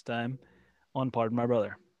catch you next time on Pardon My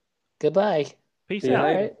Brother. Goodbye. Peace See you out.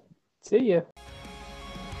 later. All right. See ya.